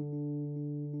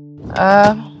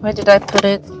 Where did I put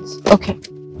it? Okay.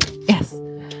 Yes.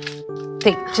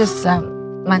 Just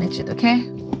manage it, okay?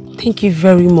 Thank you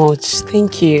very much.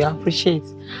 Thank you. I appreciate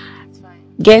it.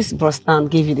 Guess Bro Stan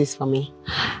gave you this for me.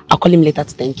 I'll call him later to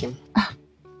thank him.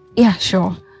 Yeah,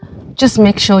 sure. Just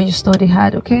make sure you study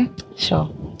hard, okay?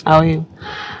 Sure. I will.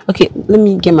 Okay, let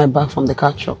me get my bag from the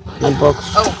car truck. My box.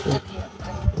 Oh. Yeah.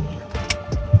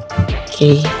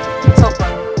 Okay. It's open.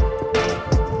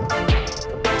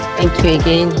 Thank you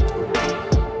again.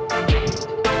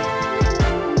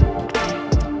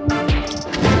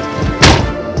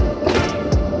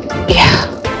 Yeah.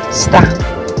 Stan.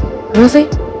 Rosie?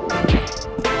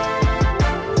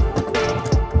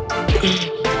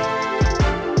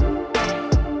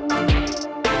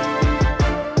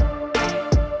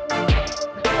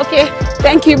 Okay.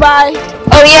 Thank you, bye.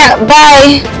 Oh yeah,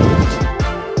 bye.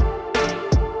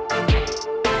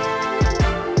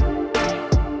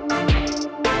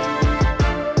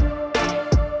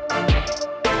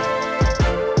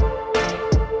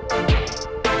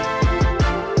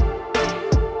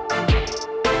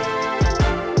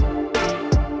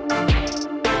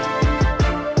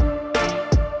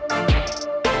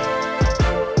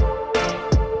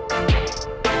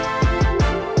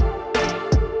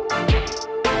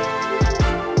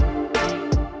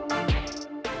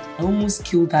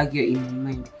 Killed that girl in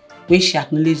my mind when she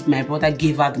acknowledged my brother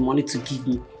gave her the money to give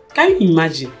me. Can you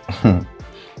imagine?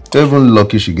 Even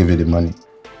lucky she gave you the money.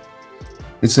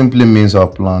 It simply means our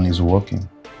plan is working.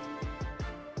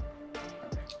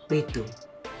 Wait though.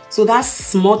 So that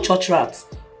small church rat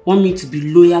want me to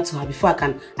be loyal to her before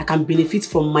I can benefit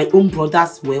from my own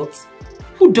brother's wealth?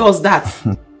 Who does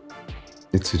that?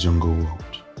 It's a jungle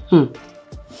world.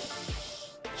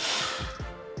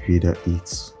 He that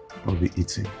eats or be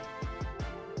eating.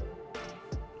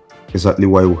 Exactly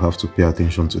why we have to pay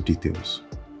attention to details.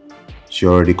 She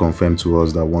already confirmed to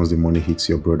us that once the money hits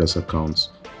your brother's accounts,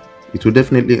 it will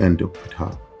definitely end up with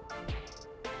her.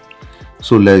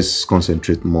 So let's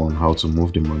concentrate more on how to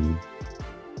move the money,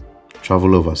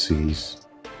 travel overseas,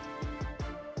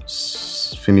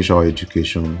 finish our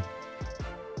education,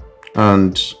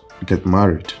 and get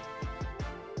married.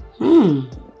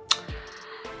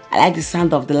 I like the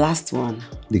sound of the last one.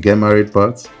 The get married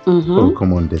part? Oh,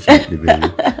 come on, definitely,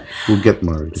 baby. We'll get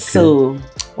married. Okay? So,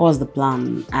 what's the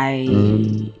plan?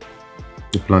 The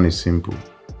plan is simple.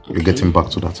 You're getting back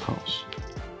to that house.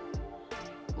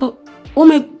 But what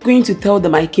am I going to tell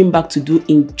them I came back to do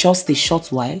in just a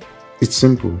short while? It's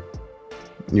simple.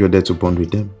 You're there to bond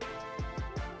with them.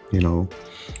 You know,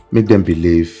 make them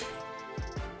believe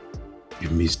you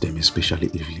miss them, especially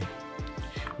Evelyn.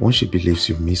 Once she believes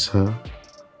you miss her,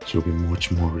 she'll be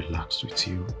much more relaxed with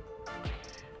you.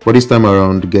 But this time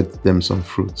around, get them some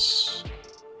fruits.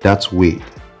 That way,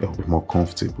 they'll be more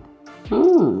comfortable.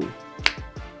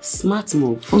 Smart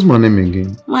move. What's my name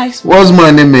again? My smart. What's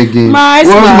my name again? My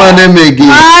smart. What's my name again?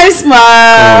 My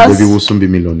smart. Baby, we'll soon be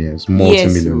millionaires.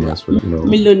 Multi-millionaires. Yes,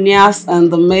 millionaires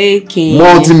and the making.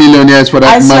 Multi-millionaires for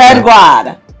that matter. I swear to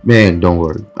God. Man, don't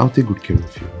worry. I'll take good care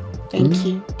of you. Thank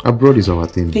you. Abroad is our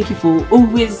thing. Thank you for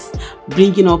always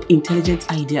bringing up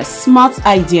intelligent ideas, smart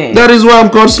ideas. That is why I'm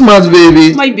called smart,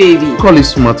 baby. My baby. Call it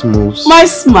smart moves. My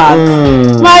smart.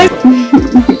 My.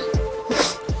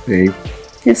 Babe.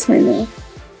 Yes, my love.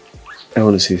 I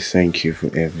want to say thank you for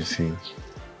everything.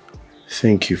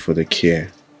 Thank you for the care.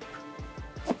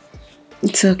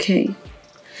 It's okay.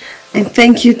 And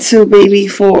thank you too, baby,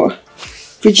 for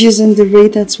reducing the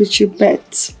rate at which you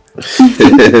bet.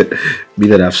 Me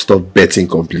that I've stopped betting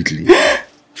completely.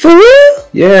 For real?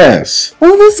 Yes.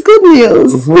 Oh, that's good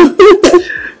news.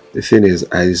 The thing is,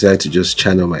 I decided to just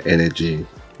channel my energy,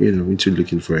 into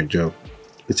looking for a job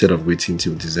instead of waiting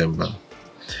till December.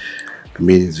 I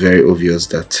mean, it's very obvious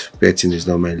that betting is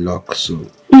not my luck, so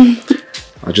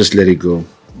I'll just let it go.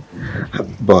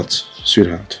 But,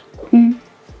 sweetheart,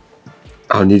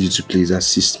 I'll need you to please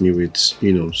assist me with,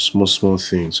 small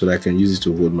things so that I can use it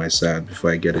to hold my side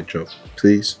before I get a job.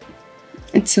 Please?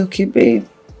 It's okay, babe.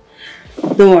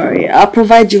 Don't worry. I'll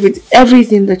provide you with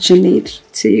everything that you need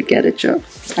till you get a job.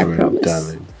 I promise.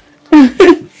 Darling.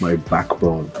 My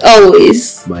backbone.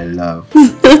 Always. My love.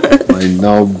 My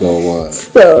number one.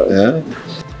 So.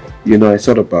 Yeah? I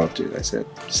thought about it. I said,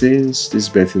 since this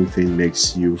birthing thing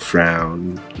makes you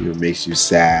frown, makes you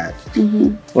sad,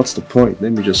 what's the point?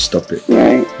 Let me just stop it.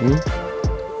 Right. I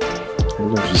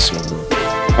love you so much.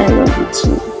 I love you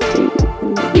too, baby. I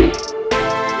love you.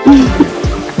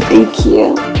 Thank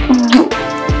you.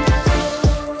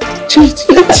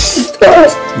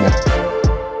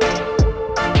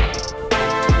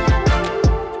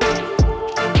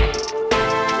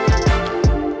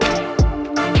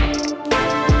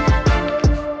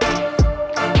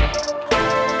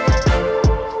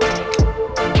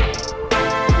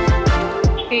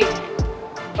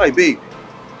 Hi, babe.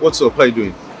 What's up? How you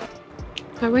doing?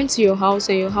 I went to your house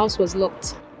and your house was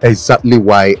locked. Exactly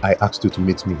why I asked you to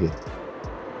meet me here.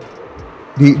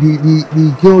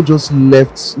 The girl just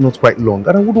left not quite long,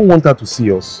 and I wouldn't want her to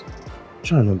see us.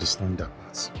 Try and understand that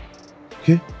part.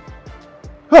 Okay?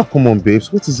 Oh, come on,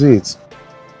 babes. What is it?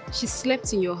 She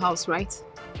slept in your house, right?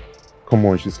 Come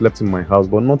on, she slept in my house,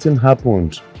 but nothing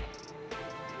happened.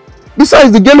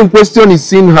 Besides, the girl in question is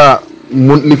seeing her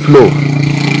monthly flow.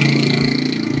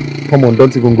 Come on,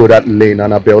 don't even go that lane,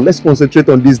 Annabelle. Let's concentrate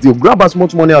on this deal. Grab as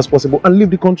much money as possible and leave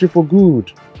the country for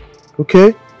good.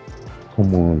 Okay?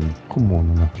 Come on,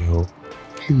 Annabelle.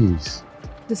 Please.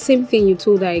 The same thing you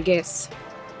told her, I guess.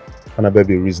 Annabelle,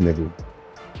 be reasonable.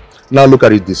 Now look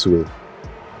at it this way.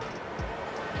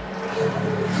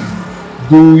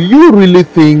 Do you really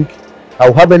think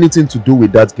I'll have anything to do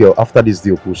with that girl after this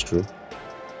deal goes through?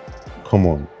 Come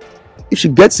on. If she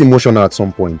gets emotional at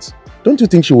some point, don't you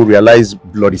think she will realize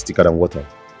blood is thicker than water?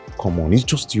 Come on, it's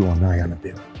just you and I,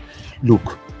 Annabelle.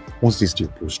 Look, once this deal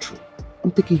goes through,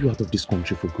 I'm taking you out of this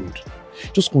country for good.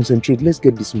 Just concentrate, let's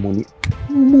get this money.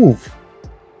 Move.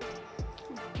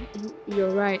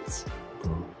 You're right.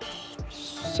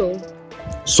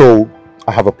 So,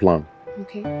 I have a plan.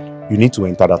 Okay. You need to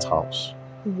enter that house.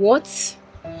 What?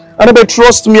 Annabelle,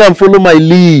 trust me and follow my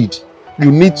lead.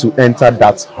 You need to enter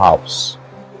that house.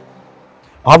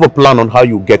 I have a plan on how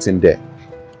you get in there.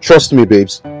 Trust me,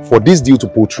 babes. For this deal to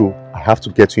pull through, I have to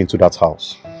get you into that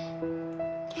house.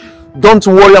 Don't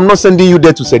worry, I'm not sending you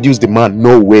there to seduce the man.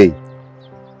 No way.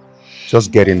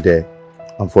 Just get in there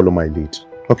and follow my lead.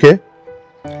 Okay?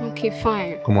 Okay,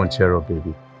 fine. Come on, cheer up,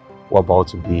 baby. We're about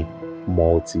to be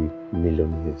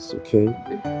multi-millionaires, okay?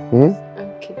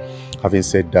 Okay. Having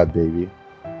said that, baby,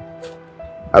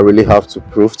 I really have to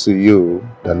prove to you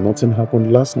that nothing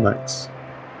happened last night.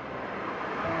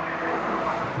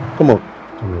 Come on.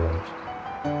 Turn around.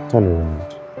 Turn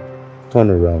around. Turn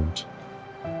around.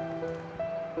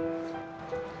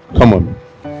 Come on.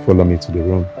 Follow me to the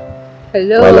room.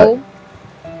 Hello?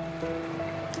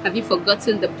 Have you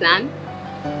forgotten the plan?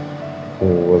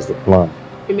 What was the plan?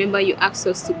 Remember you asked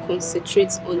us to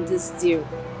concentrate on this deal.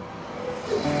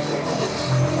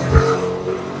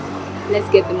 Let's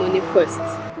get the money first.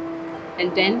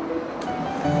 And then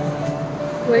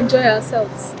we'll enjoy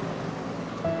ourselves.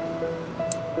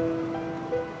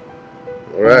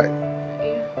 Alright.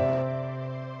 Yeah.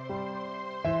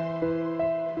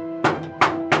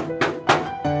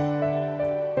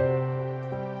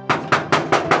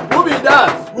 Who be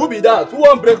that? Who be that? Who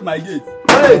won't break my gate?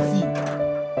 Where is he?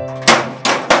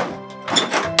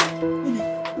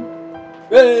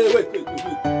 Hey, wait.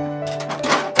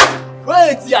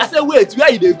 Wait, I said wait,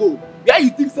 where you dey go? Where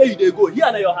you think say you dey go?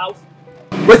 Here na your house?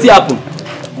 What's happen?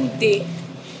 Good day.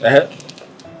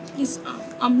 Please,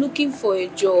 I'm looking for a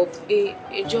job, a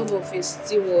job of a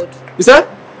steward. You said?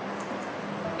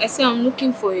 I said I'm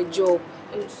looking for a job,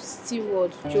 a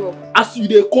steward job. As you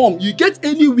dey come, you get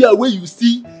anywhere where you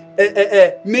see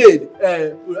maid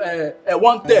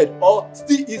wanted or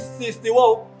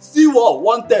steward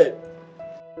wanted.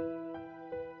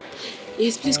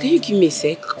 Yes, please, can you give me a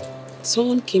sec?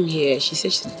 Someone came here. She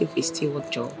said she's looking for a steward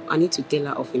job. I need to tell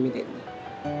her off immediately.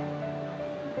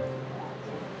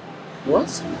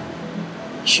 What?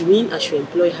 You mean I should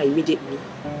employ her immediately?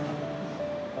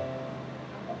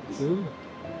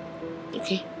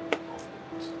 Okay.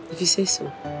 If you say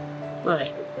so.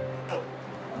 Alright.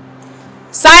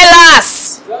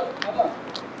 Silas!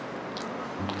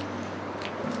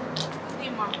 Hey,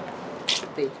 ma.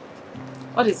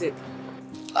 What is it?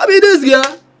 I mean, this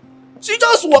girl, she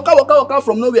just waka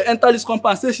from nowhere, enter this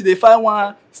compound, say she dey find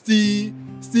one still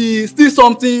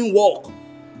something work.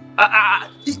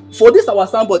 For this our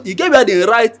signboard, he gave her the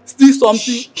right still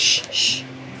something. Shh.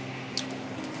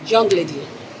 Young lady.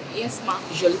 Yes, ma.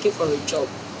 You're looking for a job.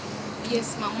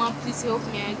 Yes, mama, please help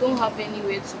me. I don't have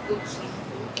anywhere to go to.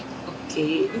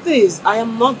 Okay. The thing is, I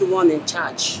am not the one in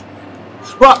charge.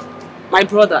 Well, my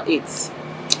brother is.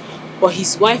 But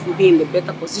his wife will be in the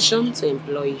better position to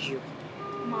employ you.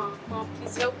 Ma,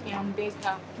 please help me and beg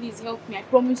her. Please help me. I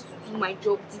promise to do my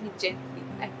job diligently.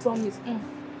 I promise.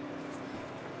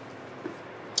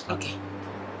 Okay.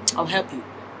 I'll help you.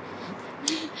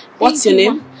 What's your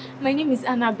name? My name is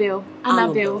Annabelle.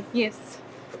 Annabelle, yes.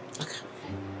 Okay.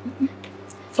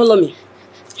 Follow me.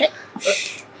 Hey.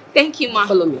 Thank you, ma.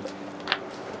 Follow me.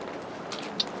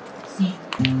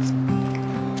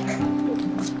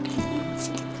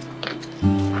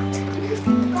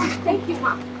 Thank you,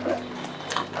 ma.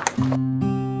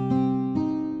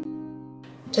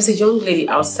 There's a young lady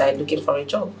outside looking for a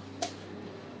job.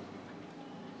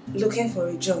 Looking for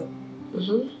a job?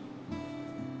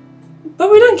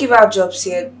 But we don't give out jobs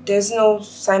here. There's no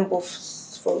signboard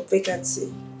for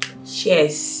vacancy.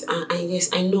 Yes, yes,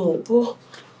 I know. But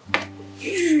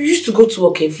you used to go to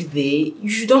work every day.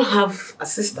 You don't have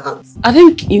assistants. I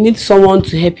think you need someone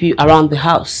to help you around the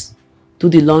house. Do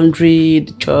the laundry,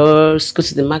 the chores, go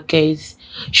to the market.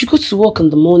 You go to work in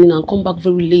the morning and come back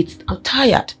very late. I'm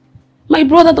tired. My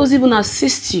brother doesn't even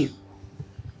assist you.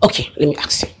 Okay, let me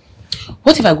ask you.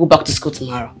 What if I go back to school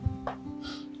tomorrow?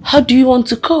 How do you want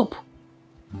to cope?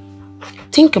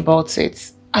 Think about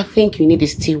it. I think you need a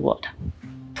steward.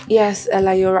 Yes,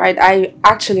 Ella, you're right. I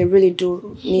actually really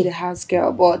do need a house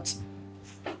girl, but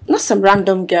not some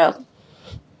random girl.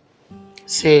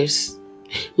 Serious?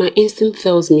 My instinct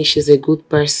tells me she's a good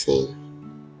person.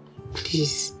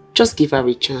 Please, just give her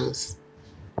a chance.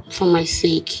 For my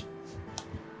sake.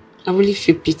 I really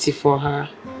feel pity for her.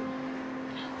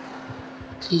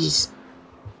 Please.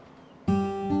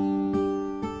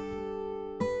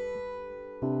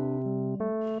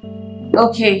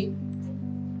 Okay.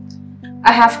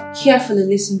 I have carefully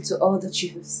listened to all that you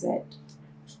have said.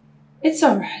 It's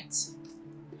alright.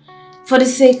 For the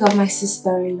sake of my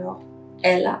sister-in-law,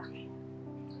 Ella,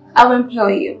 I'll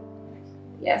employ you.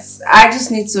 Yes, I just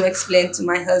need to explain to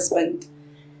my husband.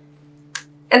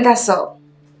 And that's all.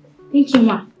 Thank you,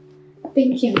 Ma.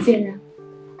 Thank you, Ella.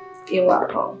 You're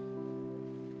welcome.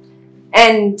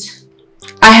 And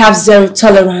I have zero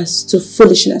tolerance to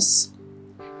foolishness.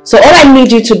 So all I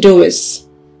need you to do is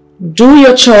do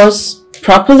your chores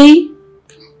properly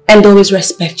and always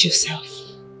respect yourself.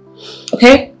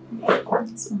 Okay?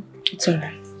 It's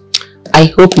alright. I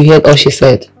hope you heard all she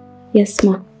said. Yes,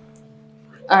 Ma.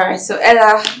 Alright, so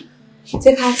Ella,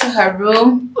 take her to her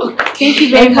room. Okay. Thank you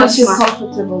very much, Ma.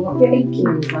 Comfortable. Okay? Thank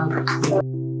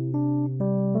you.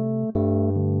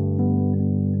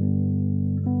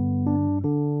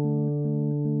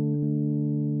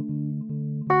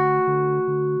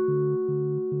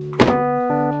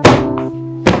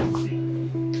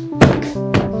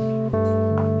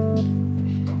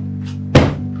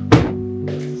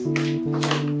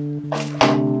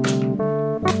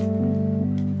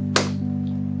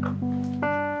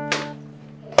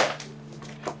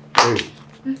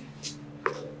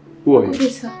 Who are you? Okay,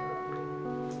 sir.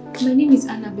 My name is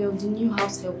Annabelle, the new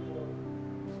house help.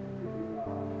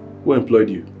 Who employed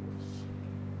you?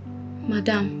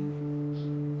 Madam.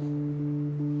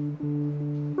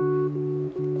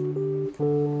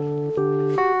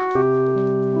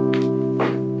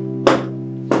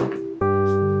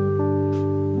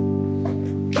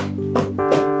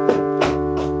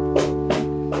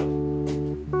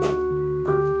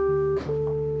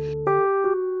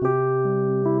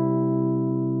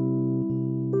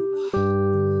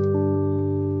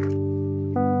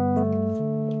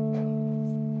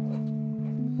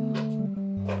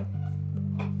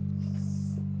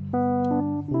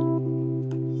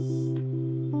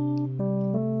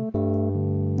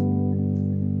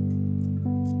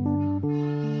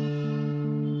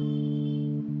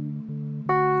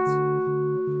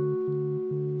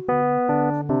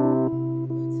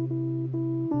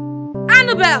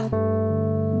 Annabelle!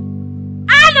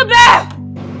 Annabelle!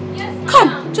 Yes,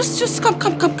 come, just come.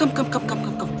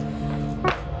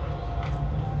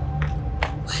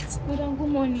 What? Madam, good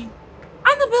morning.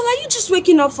 Annabelle, are you just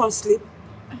waking up from sleep?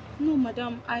 No,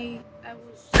 madam, I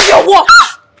was... Your what?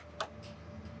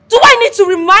 Do I need to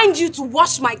remind you to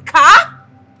wash my car?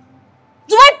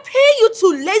 Do I pay you to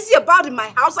lazy about in my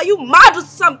house? Are you mad or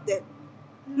something?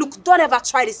 Look, don't ever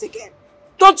try this again.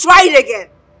 Don't try it again.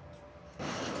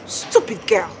 Stupid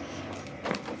girl.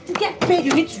 To get paid,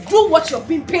 you need to do what you're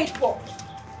being paid for.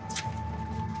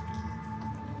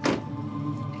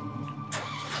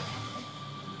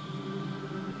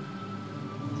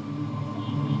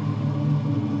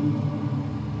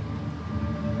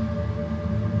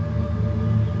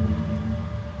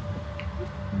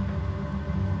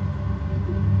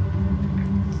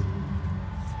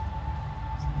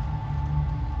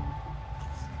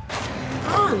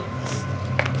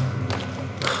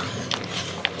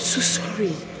 So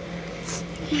sorry.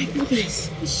 My goodness.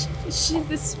 Is she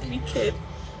this wicked?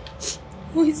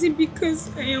 Or is it because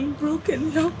I am broken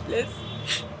and helpless?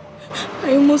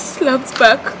 I almost slapped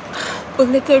back, but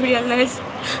later realized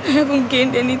I haven't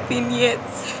gained anything yet.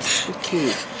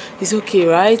 Okay. It's okay,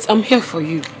 right? I'm here for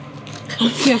you. I'm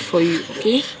here for you,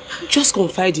 okay? Just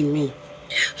confide in me.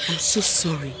 I'm so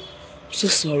sorry. I'm so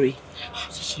sorry.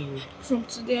 I'm so sorry. From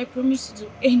today, I promise to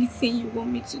do anything you want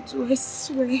me to do, I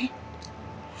swear.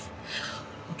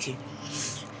 Okay.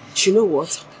 You know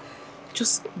what?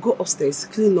 Just go upstairs,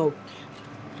 clean up,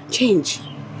 change.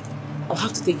 I'll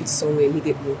have to take you to somewhere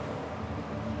immediately.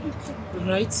 Okay.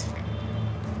 Alright?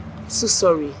 So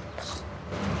sorry.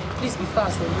 Please be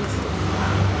fast and listen.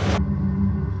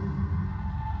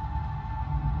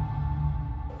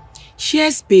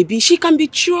 Yes, baby, she can be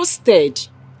trusted.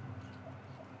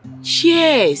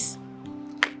 Yes.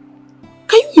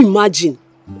 Can you imagine?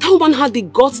 That woman had the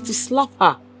guts to slap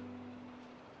her.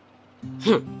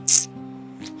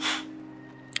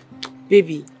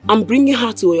 Baby, I'm bringing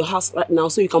her to your house right now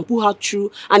so you can pull her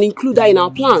through and include her in our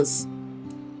plans.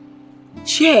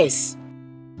 Cheers.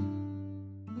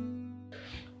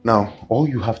 Now, all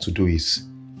you have to do is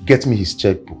get me his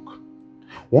checkbook.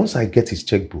 Once I get his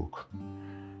checkbook,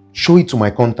 show it to my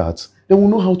contacts, then we'll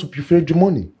know how to prefer the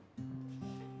money.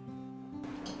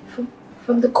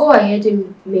 From the call I heard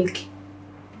him make,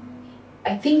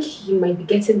 I think he might be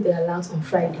getting the allowance on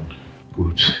Friday.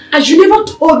 Good. And you never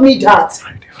told me that.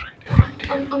 Friday.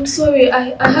 I'm sorry,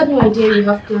 I had no idea you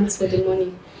have plans for the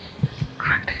money.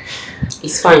 Friday.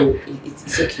 It's fine.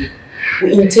 It's okay.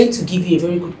 We intend to give you a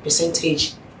very good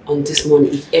percentage on this money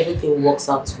if everything works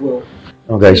out well.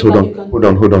 Oh guys, hold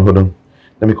on.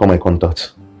 Let me call my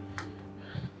contact.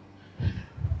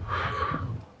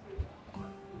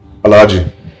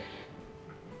 Alhaji,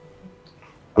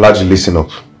 listen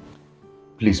up.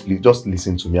 Please, just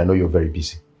listen to me. I know you're very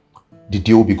busy. The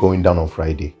deal will be going down on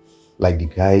Friday. Like the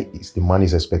man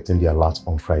is expecting the alert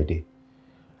on Friday.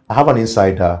 I have an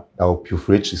insider that will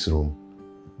perforate his room,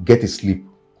 get his slip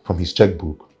from his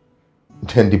checkbook,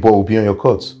 then the ball will be on your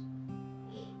court.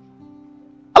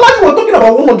 Alhaji, we're talking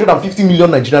about 150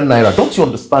 million Nigerian naira. Don't you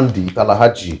understand it,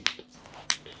 Alhaji?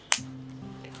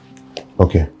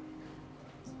 Okay.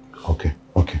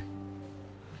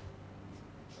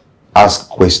 Ask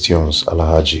questions,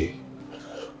 Alhaji.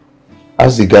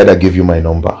 Ask the guy that gave you my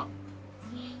number.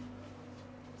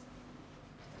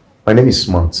 My name is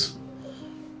Smart.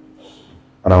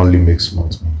 And I only make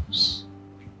smart moves.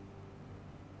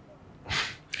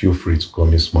 Feel free to call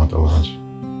me Smart, Alhaji.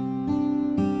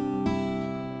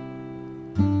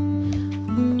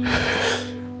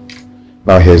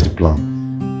 Now here's the plan.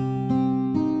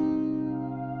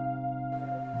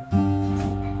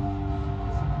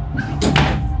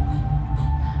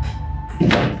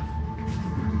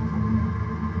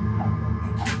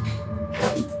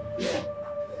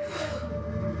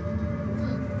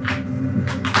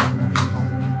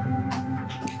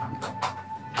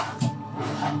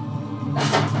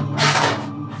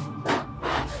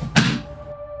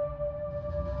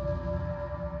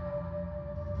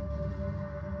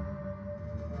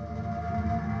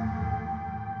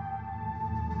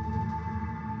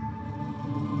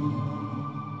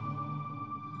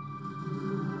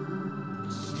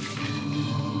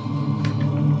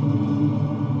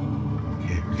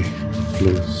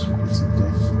 Please, what's it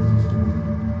there?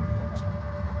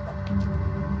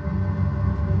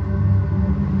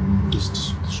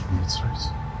 This right?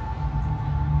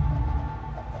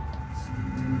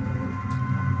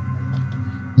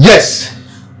 Yes!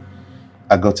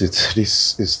 I got it.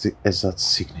 This is the exact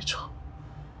signature.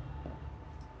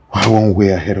 We're one way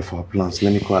ahead of our plans.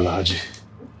 Let me call Alhaji.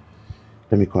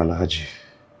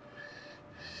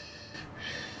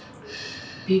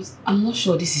 Babes, I'm not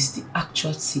sure this is the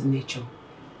actual signature.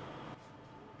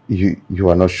 You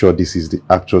are not sure this is the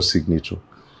actual signature?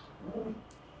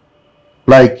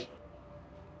 Like,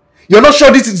 you're not sure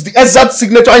this is the exact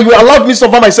signature and you allowed me to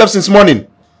suffer myself since morning?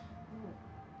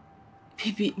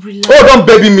 Baby, relax. Oh, don't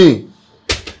baby me!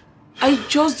 I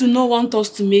just do not want us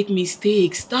to make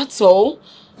mistakes, that's all.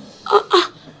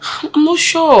 I'm not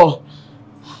sure.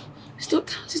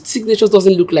 This signature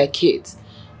doesn't look like it.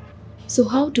 So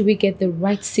how do we get the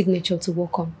right signature to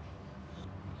work on?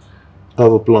 I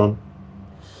have a plan.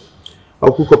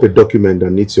 I'll cook up a document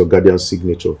that needs your guardian's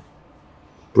signature.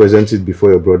 Present it before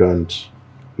your brother and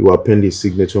he will append his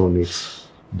signature on it.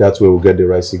 That way we'll get the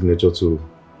right signature to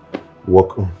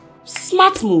work on.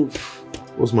 Smart move.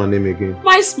 What's my name again?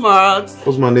 My Smart.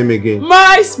 What's my name again?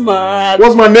 My Smart.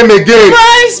 What's my name again?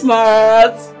 My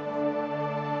Smart.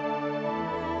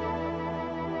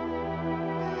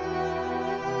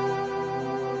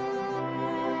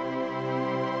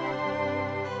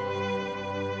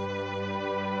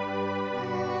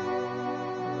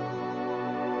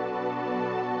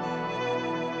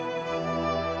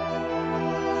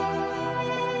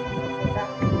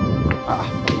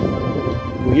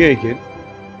 We're here again.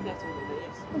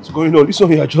 What's going on? This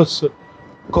one here just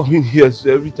coming here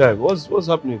every time. What's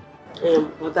happening?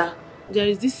 Mother, there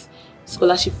is this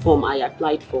scholarship form I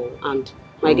applied for and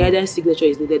my guardian's signature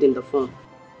is needed in the form.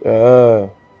 Ah.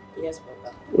 Yes,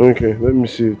 Papa. Okay, let me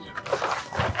see it.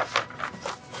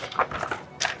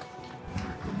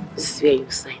 This is where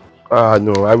you sign. Ah,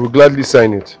 no, I will gladly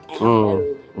sign it.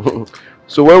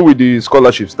 So when will the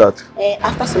scholarship start?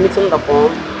 After submitting the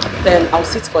form, then I'll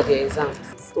sit for the exam.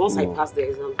 Once I pass the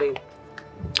exam, then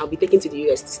I'll be taken to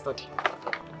the US to study.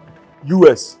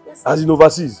 US? Yes, as in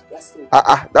overseas? Yes, sir.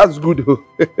 That's good.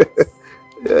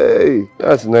 Hey,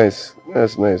 that's nice.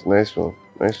 That's nice. Nice one.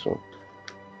 Nice one.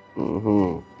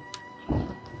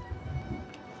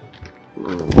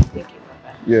 Thank you,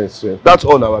 Papa. Yes, yes. That's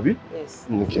all now, Abi? Yes.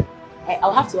 Okay.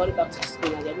 I'll have to run back to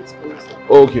school and I need to finish that.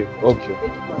 Okay. Thank you,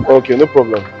 Papa. Okay, no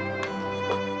problem.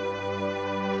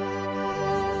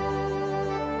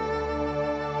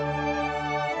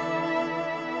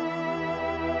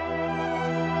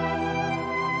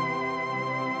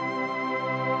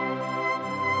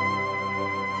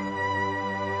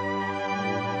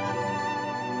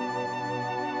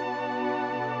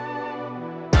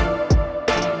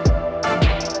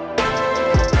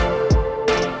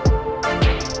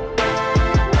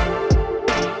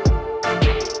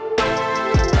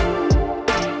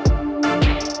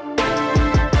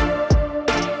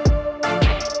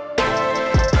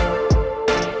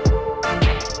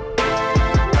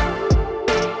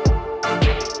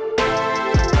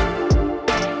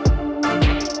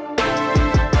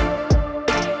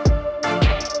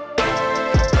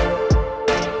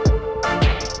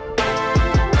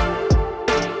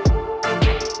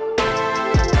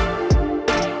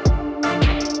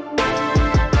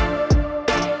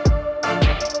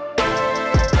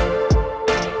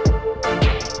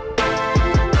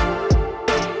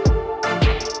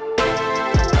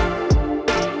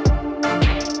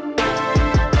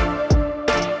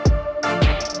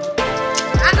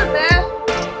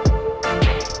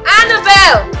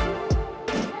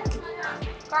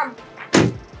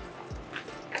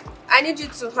 I need you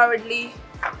to hurriedly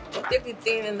take the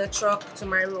thing in the truck to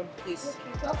my room, please.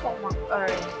 Okay,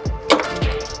 alright.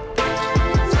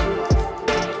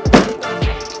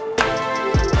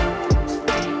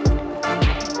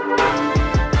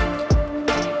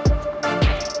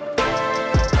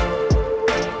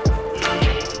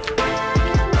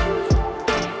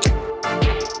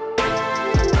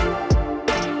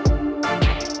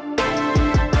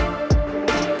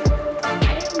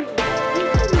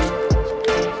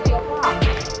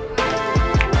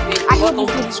 The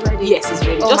food is ready. Yes, it's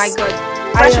ready. Oh my god.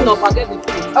 Freshen up, I'll get the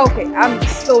food. Okay, I'm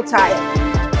so tired.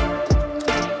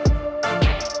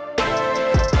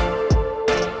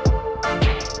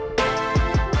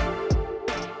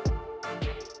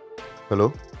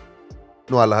 Hello?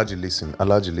 No, Alhaji, listen.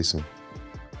 Alhaji, listen.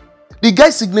 The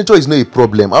guy's signature is not a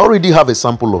problem. I already have a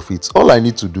sample of it. All I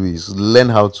need to do is learn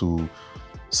how to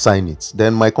sign it.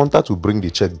 Then my contact will bring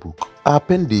the checkbook. I'll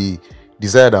append the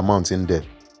desired amount in there.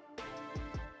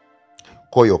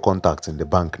 Call your contacts in the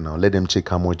bank now. Let them check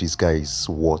how much this guy is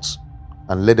worth.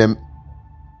 And let them...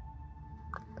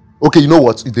 Okay, you know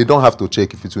what? They don't have to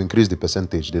check. If it will increase the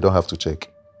percentage, they don't have to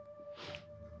check.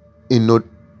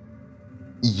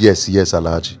 Yes,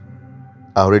 Alhaji.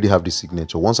 I already have the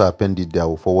signature. Once I append it there, I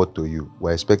will forward to you.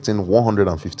 We're expecting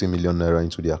 150 million naira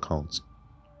into the account.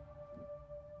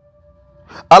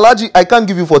 Alhaji, I can't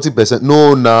give you 40%.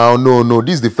 No.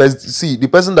 This is the first... See, the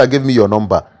person that gave me your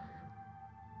number...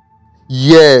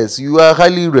 Yes, you are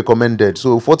highly recommended.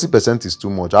 So 40% is too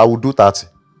much. I will do 30.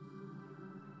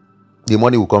 The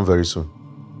money will come very soon.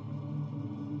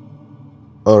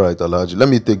 Alright, Alhaji. Let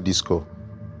me take this call.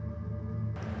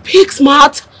 Big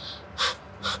smart.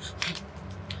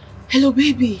 Hello,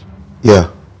 baby.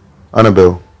 Yeah,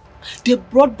 Annabelle. They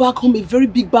brought back home a very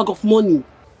big bag of money.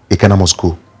 Ekena must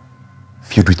go.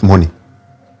 Filled with money.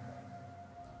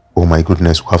 Oh my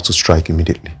goodness, we'll have to strike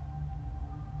immediately.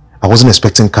 I wasn't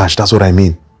expecting cash, that's what I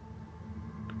mean.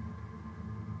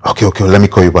 Okay, let me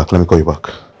call you back.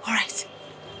 Alright.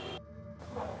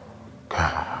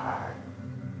 God.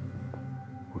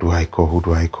 Who do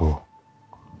I call?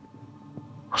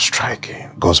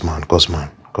 Striking. Guzman. Let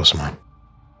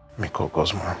me call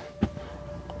Guzman.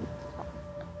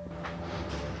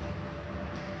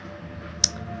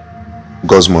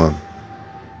 Guzman,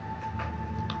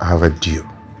 I have a deal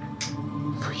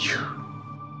for you.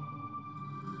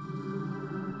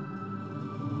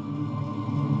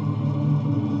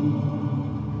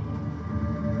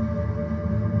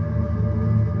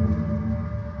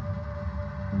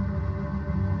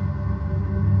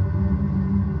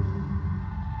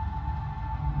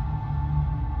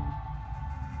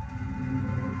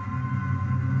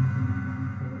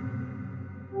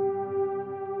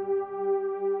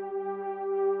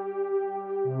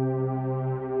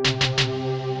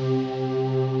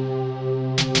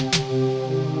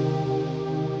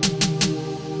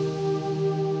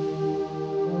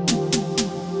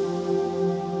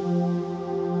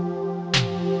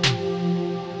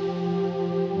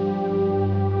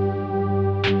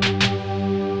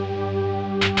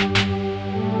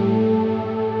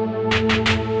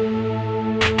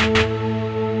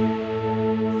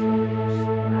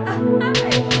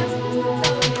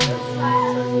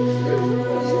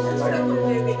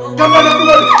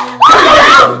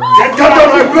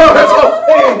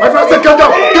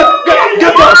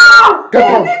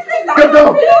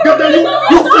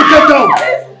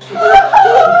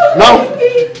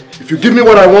 Give me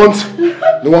what I want,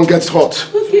 no one gets hurt.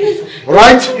 Okay.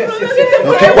 Alright? Yes.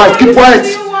 Now keep quiet.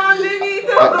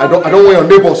 I don't want your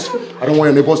neighbors. I don't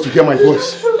want your neighbors to hear my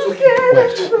voice. Okay.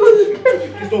 Quiet.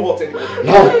 Please don't hurt anybody.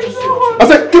 Now. I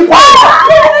said keep quiet!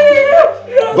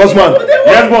 Bossman.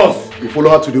 Yes, boss. You follow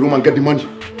her to the room and get the money.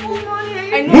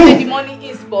 I know where the money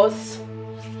is, boss.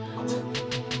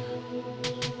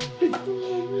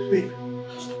 Babe.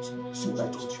 See what I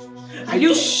told you.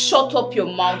 You shut up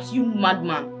your mouth, you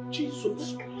madman.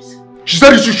 Jesus Christ. She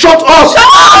said you should shut up! Shut up!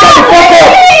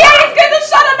 Yeah, he's gonna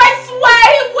shut up, I swear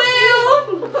he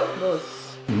will!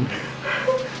 Boss.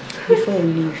 Before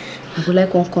we leave, I would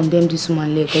like to condemn this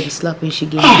woman leg or the slap when she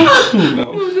gave me.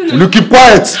 Will you keep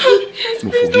quiet?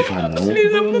 No, forgive her now.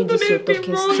 Please, I'm not gonna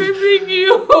be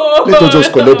wrong. Let us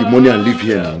just collect the money and leave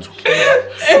here now.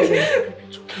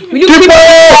 Will you keep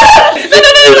quiet? No,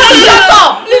 shut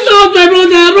up! Please don't, my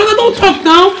brother. Brother, don't talk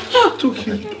now. It's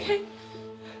okay.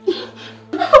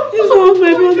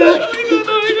 My brother.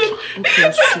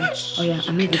 Okay, see. Oh yeah,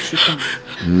 I'm not the shooter. I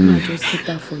just hit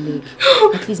her for leg.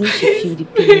 At least make she feel the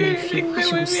pain I feel.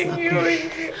 She will slap me.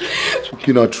 It's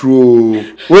not true.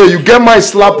 Wait, you get my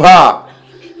slap her.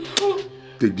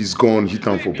 Take this gun, hit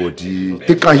her for body.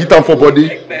 Take her, hit her for body.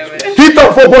 Hit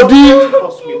her for body.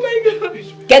 Oh my God.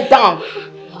 Get down.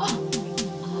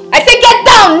 I say get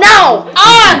down now!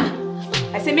 On!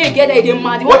 I say may you get there, you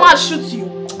mad. The one man shoots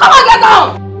you. Come on, get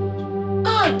down!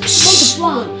 On! What's the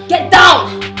plan? Get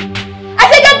down! I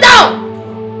say get down!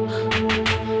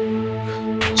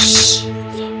 Shh!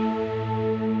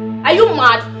 Are you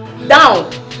mad?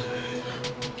 Down!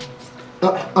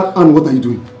 And what are you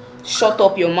doing? Shut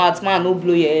up your mouth, man. No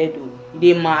blow your head. You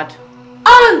dey mad.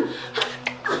 On!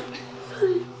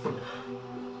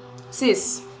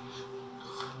 Sis,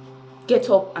 get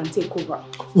up and take over.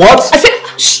 What? I said,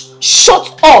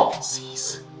 shut up!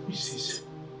 Sis.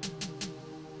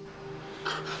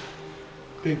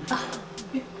 Babe.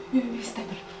 Baby, step.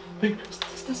 Babe.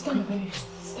 Stand, baby.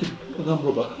 Step. Madam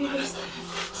Robert.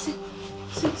 Sit.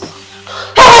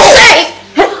 Hey!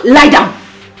 Lie down!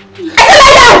 I said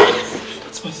lie down!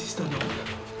 That's my sister now.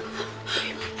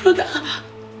 Brother,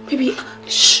 baby,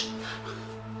 shh.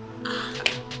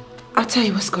 I'll tell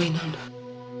you what's going on.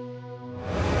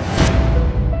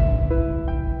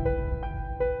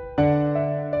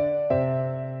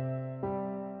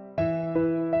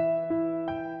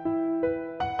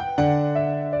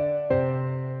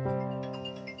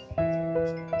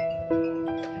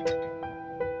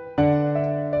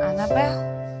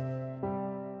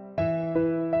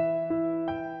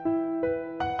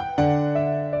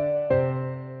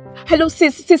 Hello,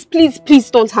 sis, please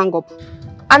don't hang up.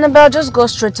 Annabelle, just go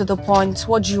straight to the point.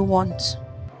 What do you want?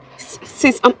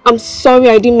 Sis, I'm sorry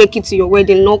I didn't make it to your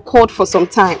wedding. Not called for some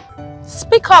time.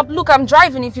 Speak up. Look, I'm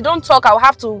driving. If you don't talk, I'll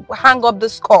have to hang up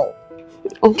this call.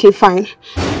 Okay, fine.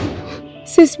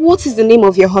 Sis, what is the name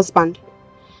of your husband?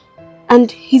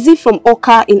 And is he from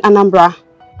Oka in Anambra?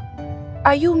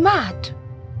 Are you mad?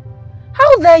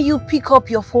 How dare you pick up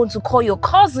your phone to call your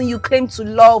cousin you claim to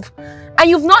love, and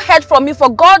you've not heard from me for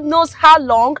God knows how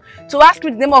long, to ask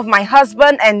me the name of my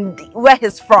husband and where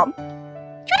he's from? You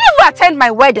didn't even attend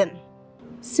my wedding.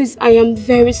 Sis, I am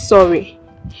very sorry.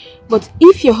 But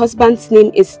if your husband's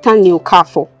name is Stanley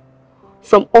Okafor,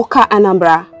 from Oka,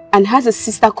 Anambra, and has a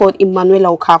sister called Emmanuela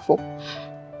Okafor,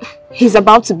 he's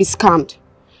about to be scammed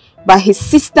by his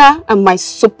sister and my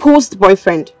supposed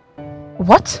boyfriend.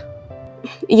 What?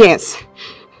 Yes.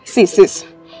 See, sis,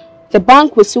 the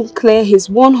bank will soon clear his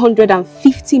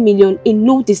 150 million in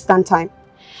no distant time.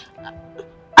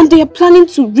 And they are planning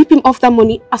to rip him off that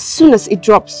money as soon as it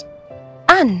drops.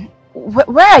 Anne,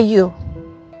 where are you?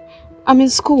 I'm in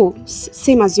school,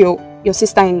 same as your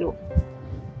sister-in-law.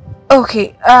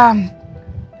 Okay,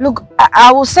 look,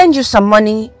 I will send you some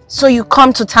money so you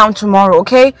come to town tomorrow,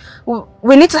 okay?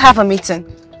 We need to have a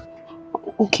meeting.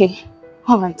 Okay,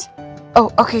 alright. Oh,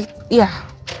 okay, yeah.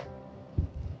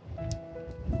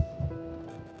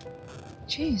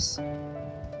 Jeez.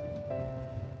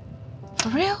 For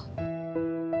real?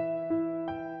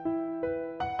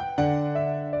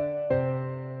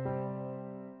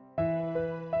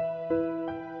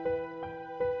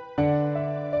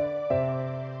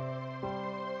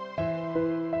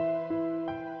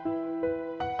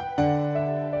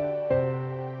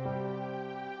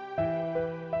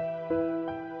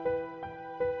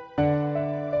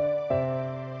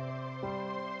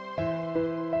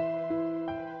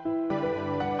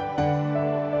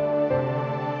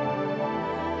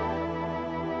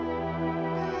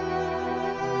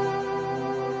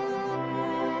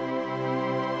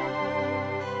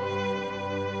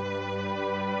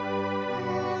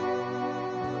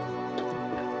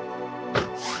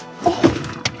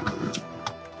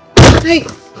 Hi,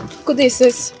 good day,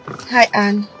 sis. Hi,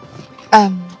 Anne.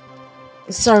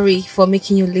 Sorry for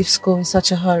making you leave school in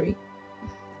such a hurry.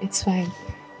 It's fine.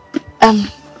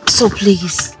 So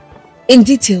please, in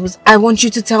details, I want you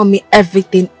to tell me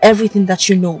everything that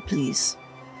you know, please.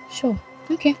 Sure,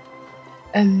 okay.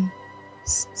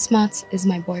 Smart is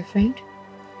my boyfriend,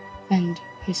 and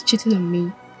he's cheating on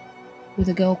me with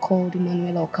a girl called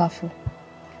Emmanuela Okafor.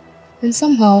 And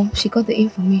somehow she got the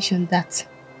information that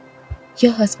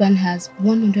your husband has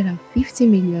 150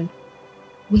 million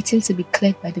waiting to be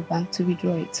cleared by the bank to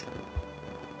withdraw it.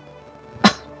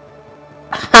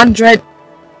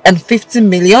 150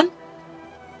 million?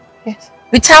 Yes.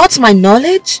 Without my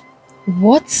knowledge?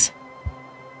 What?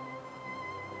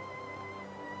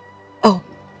 Oh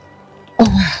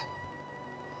wow.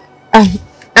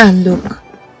 And look,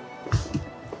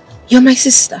 you're my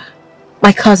sister,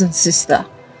 my cousin's sister.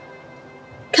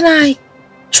 Can I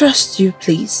trust you,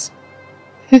 please?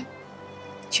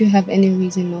 Do you have any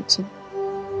reason not to?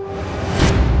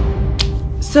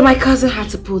 So my cousin had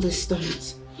to pull the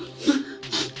stunt.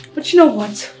 But you know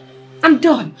what? I'm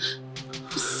done.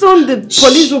 Soon the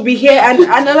police will be here and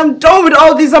I'm done with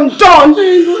all this. I'm done.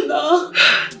 I know now.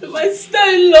 My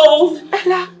sister-in-law.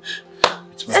 Ella,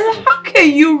 Ella, how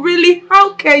can you really?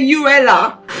 How can you,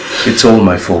 Ella? It's all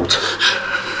my fault.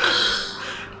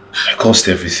 I caused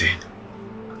everything.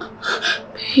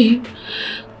 Babe.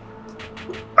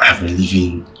 I've been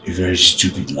living a very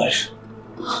stupid life.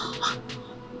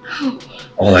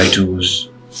 All I do was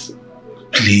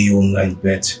play online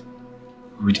bet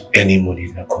with any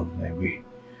money that comes my way.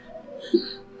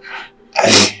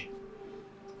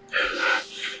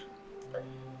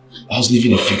 I was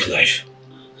living a fake life.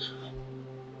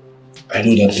 I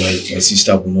know that my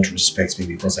sister will not respect me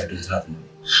because I don't have money.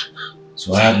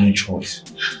 So I had no choice.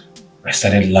 I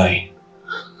started lying.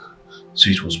 So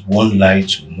it was one lie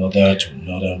to another, and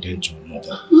then to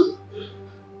another.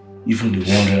 Even the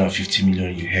 150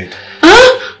 million you had,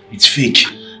 it's fake.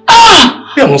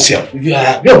 Brother!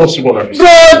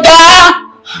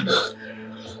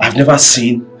 I've never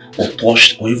seen or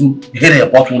touched or even heard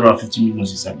about 150 million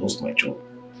since I lost my job.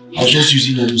 I was just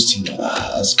using all those things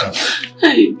as scam.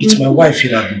 It's my wife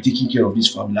here that I've been taking care of this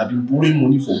family. I've been borrowing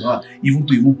money from her, even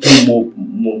to pay more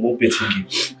betting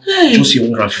games. Just here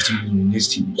 150 million in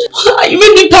next year. You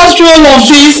made me pass through all of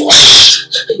this.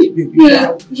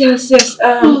 Yes.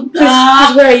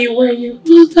 Please, where are you?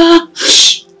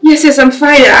 Yes, I'm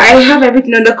fine. I have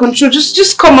everything under control.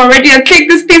 Just come already and kick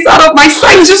this thing out of my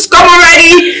sight. Just come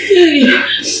already.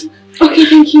 Okay,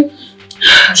 thank you.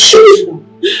 Jesus.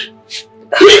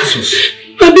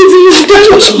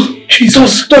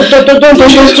 Jesus, don't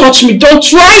touch me. Don't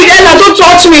try, Ella, don't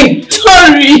touch me.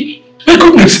 Sorry. My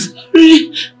goodness.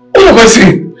 What have I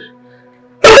seen?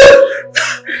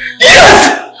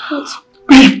 Yes!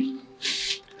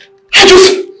 I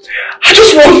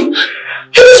just won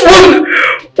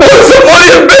some money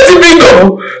in betting bingo.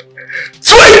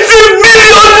 20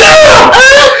 million naira!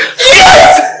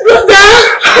 Yes! Brother!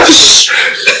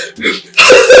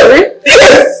 Sorry?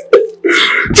 Yes!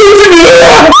 20 million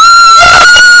naira!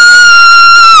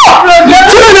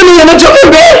 You're not joking,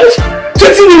 babe!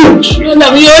 20 million!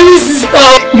 I'm your only sister.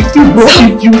 If you go,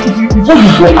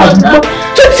 I'll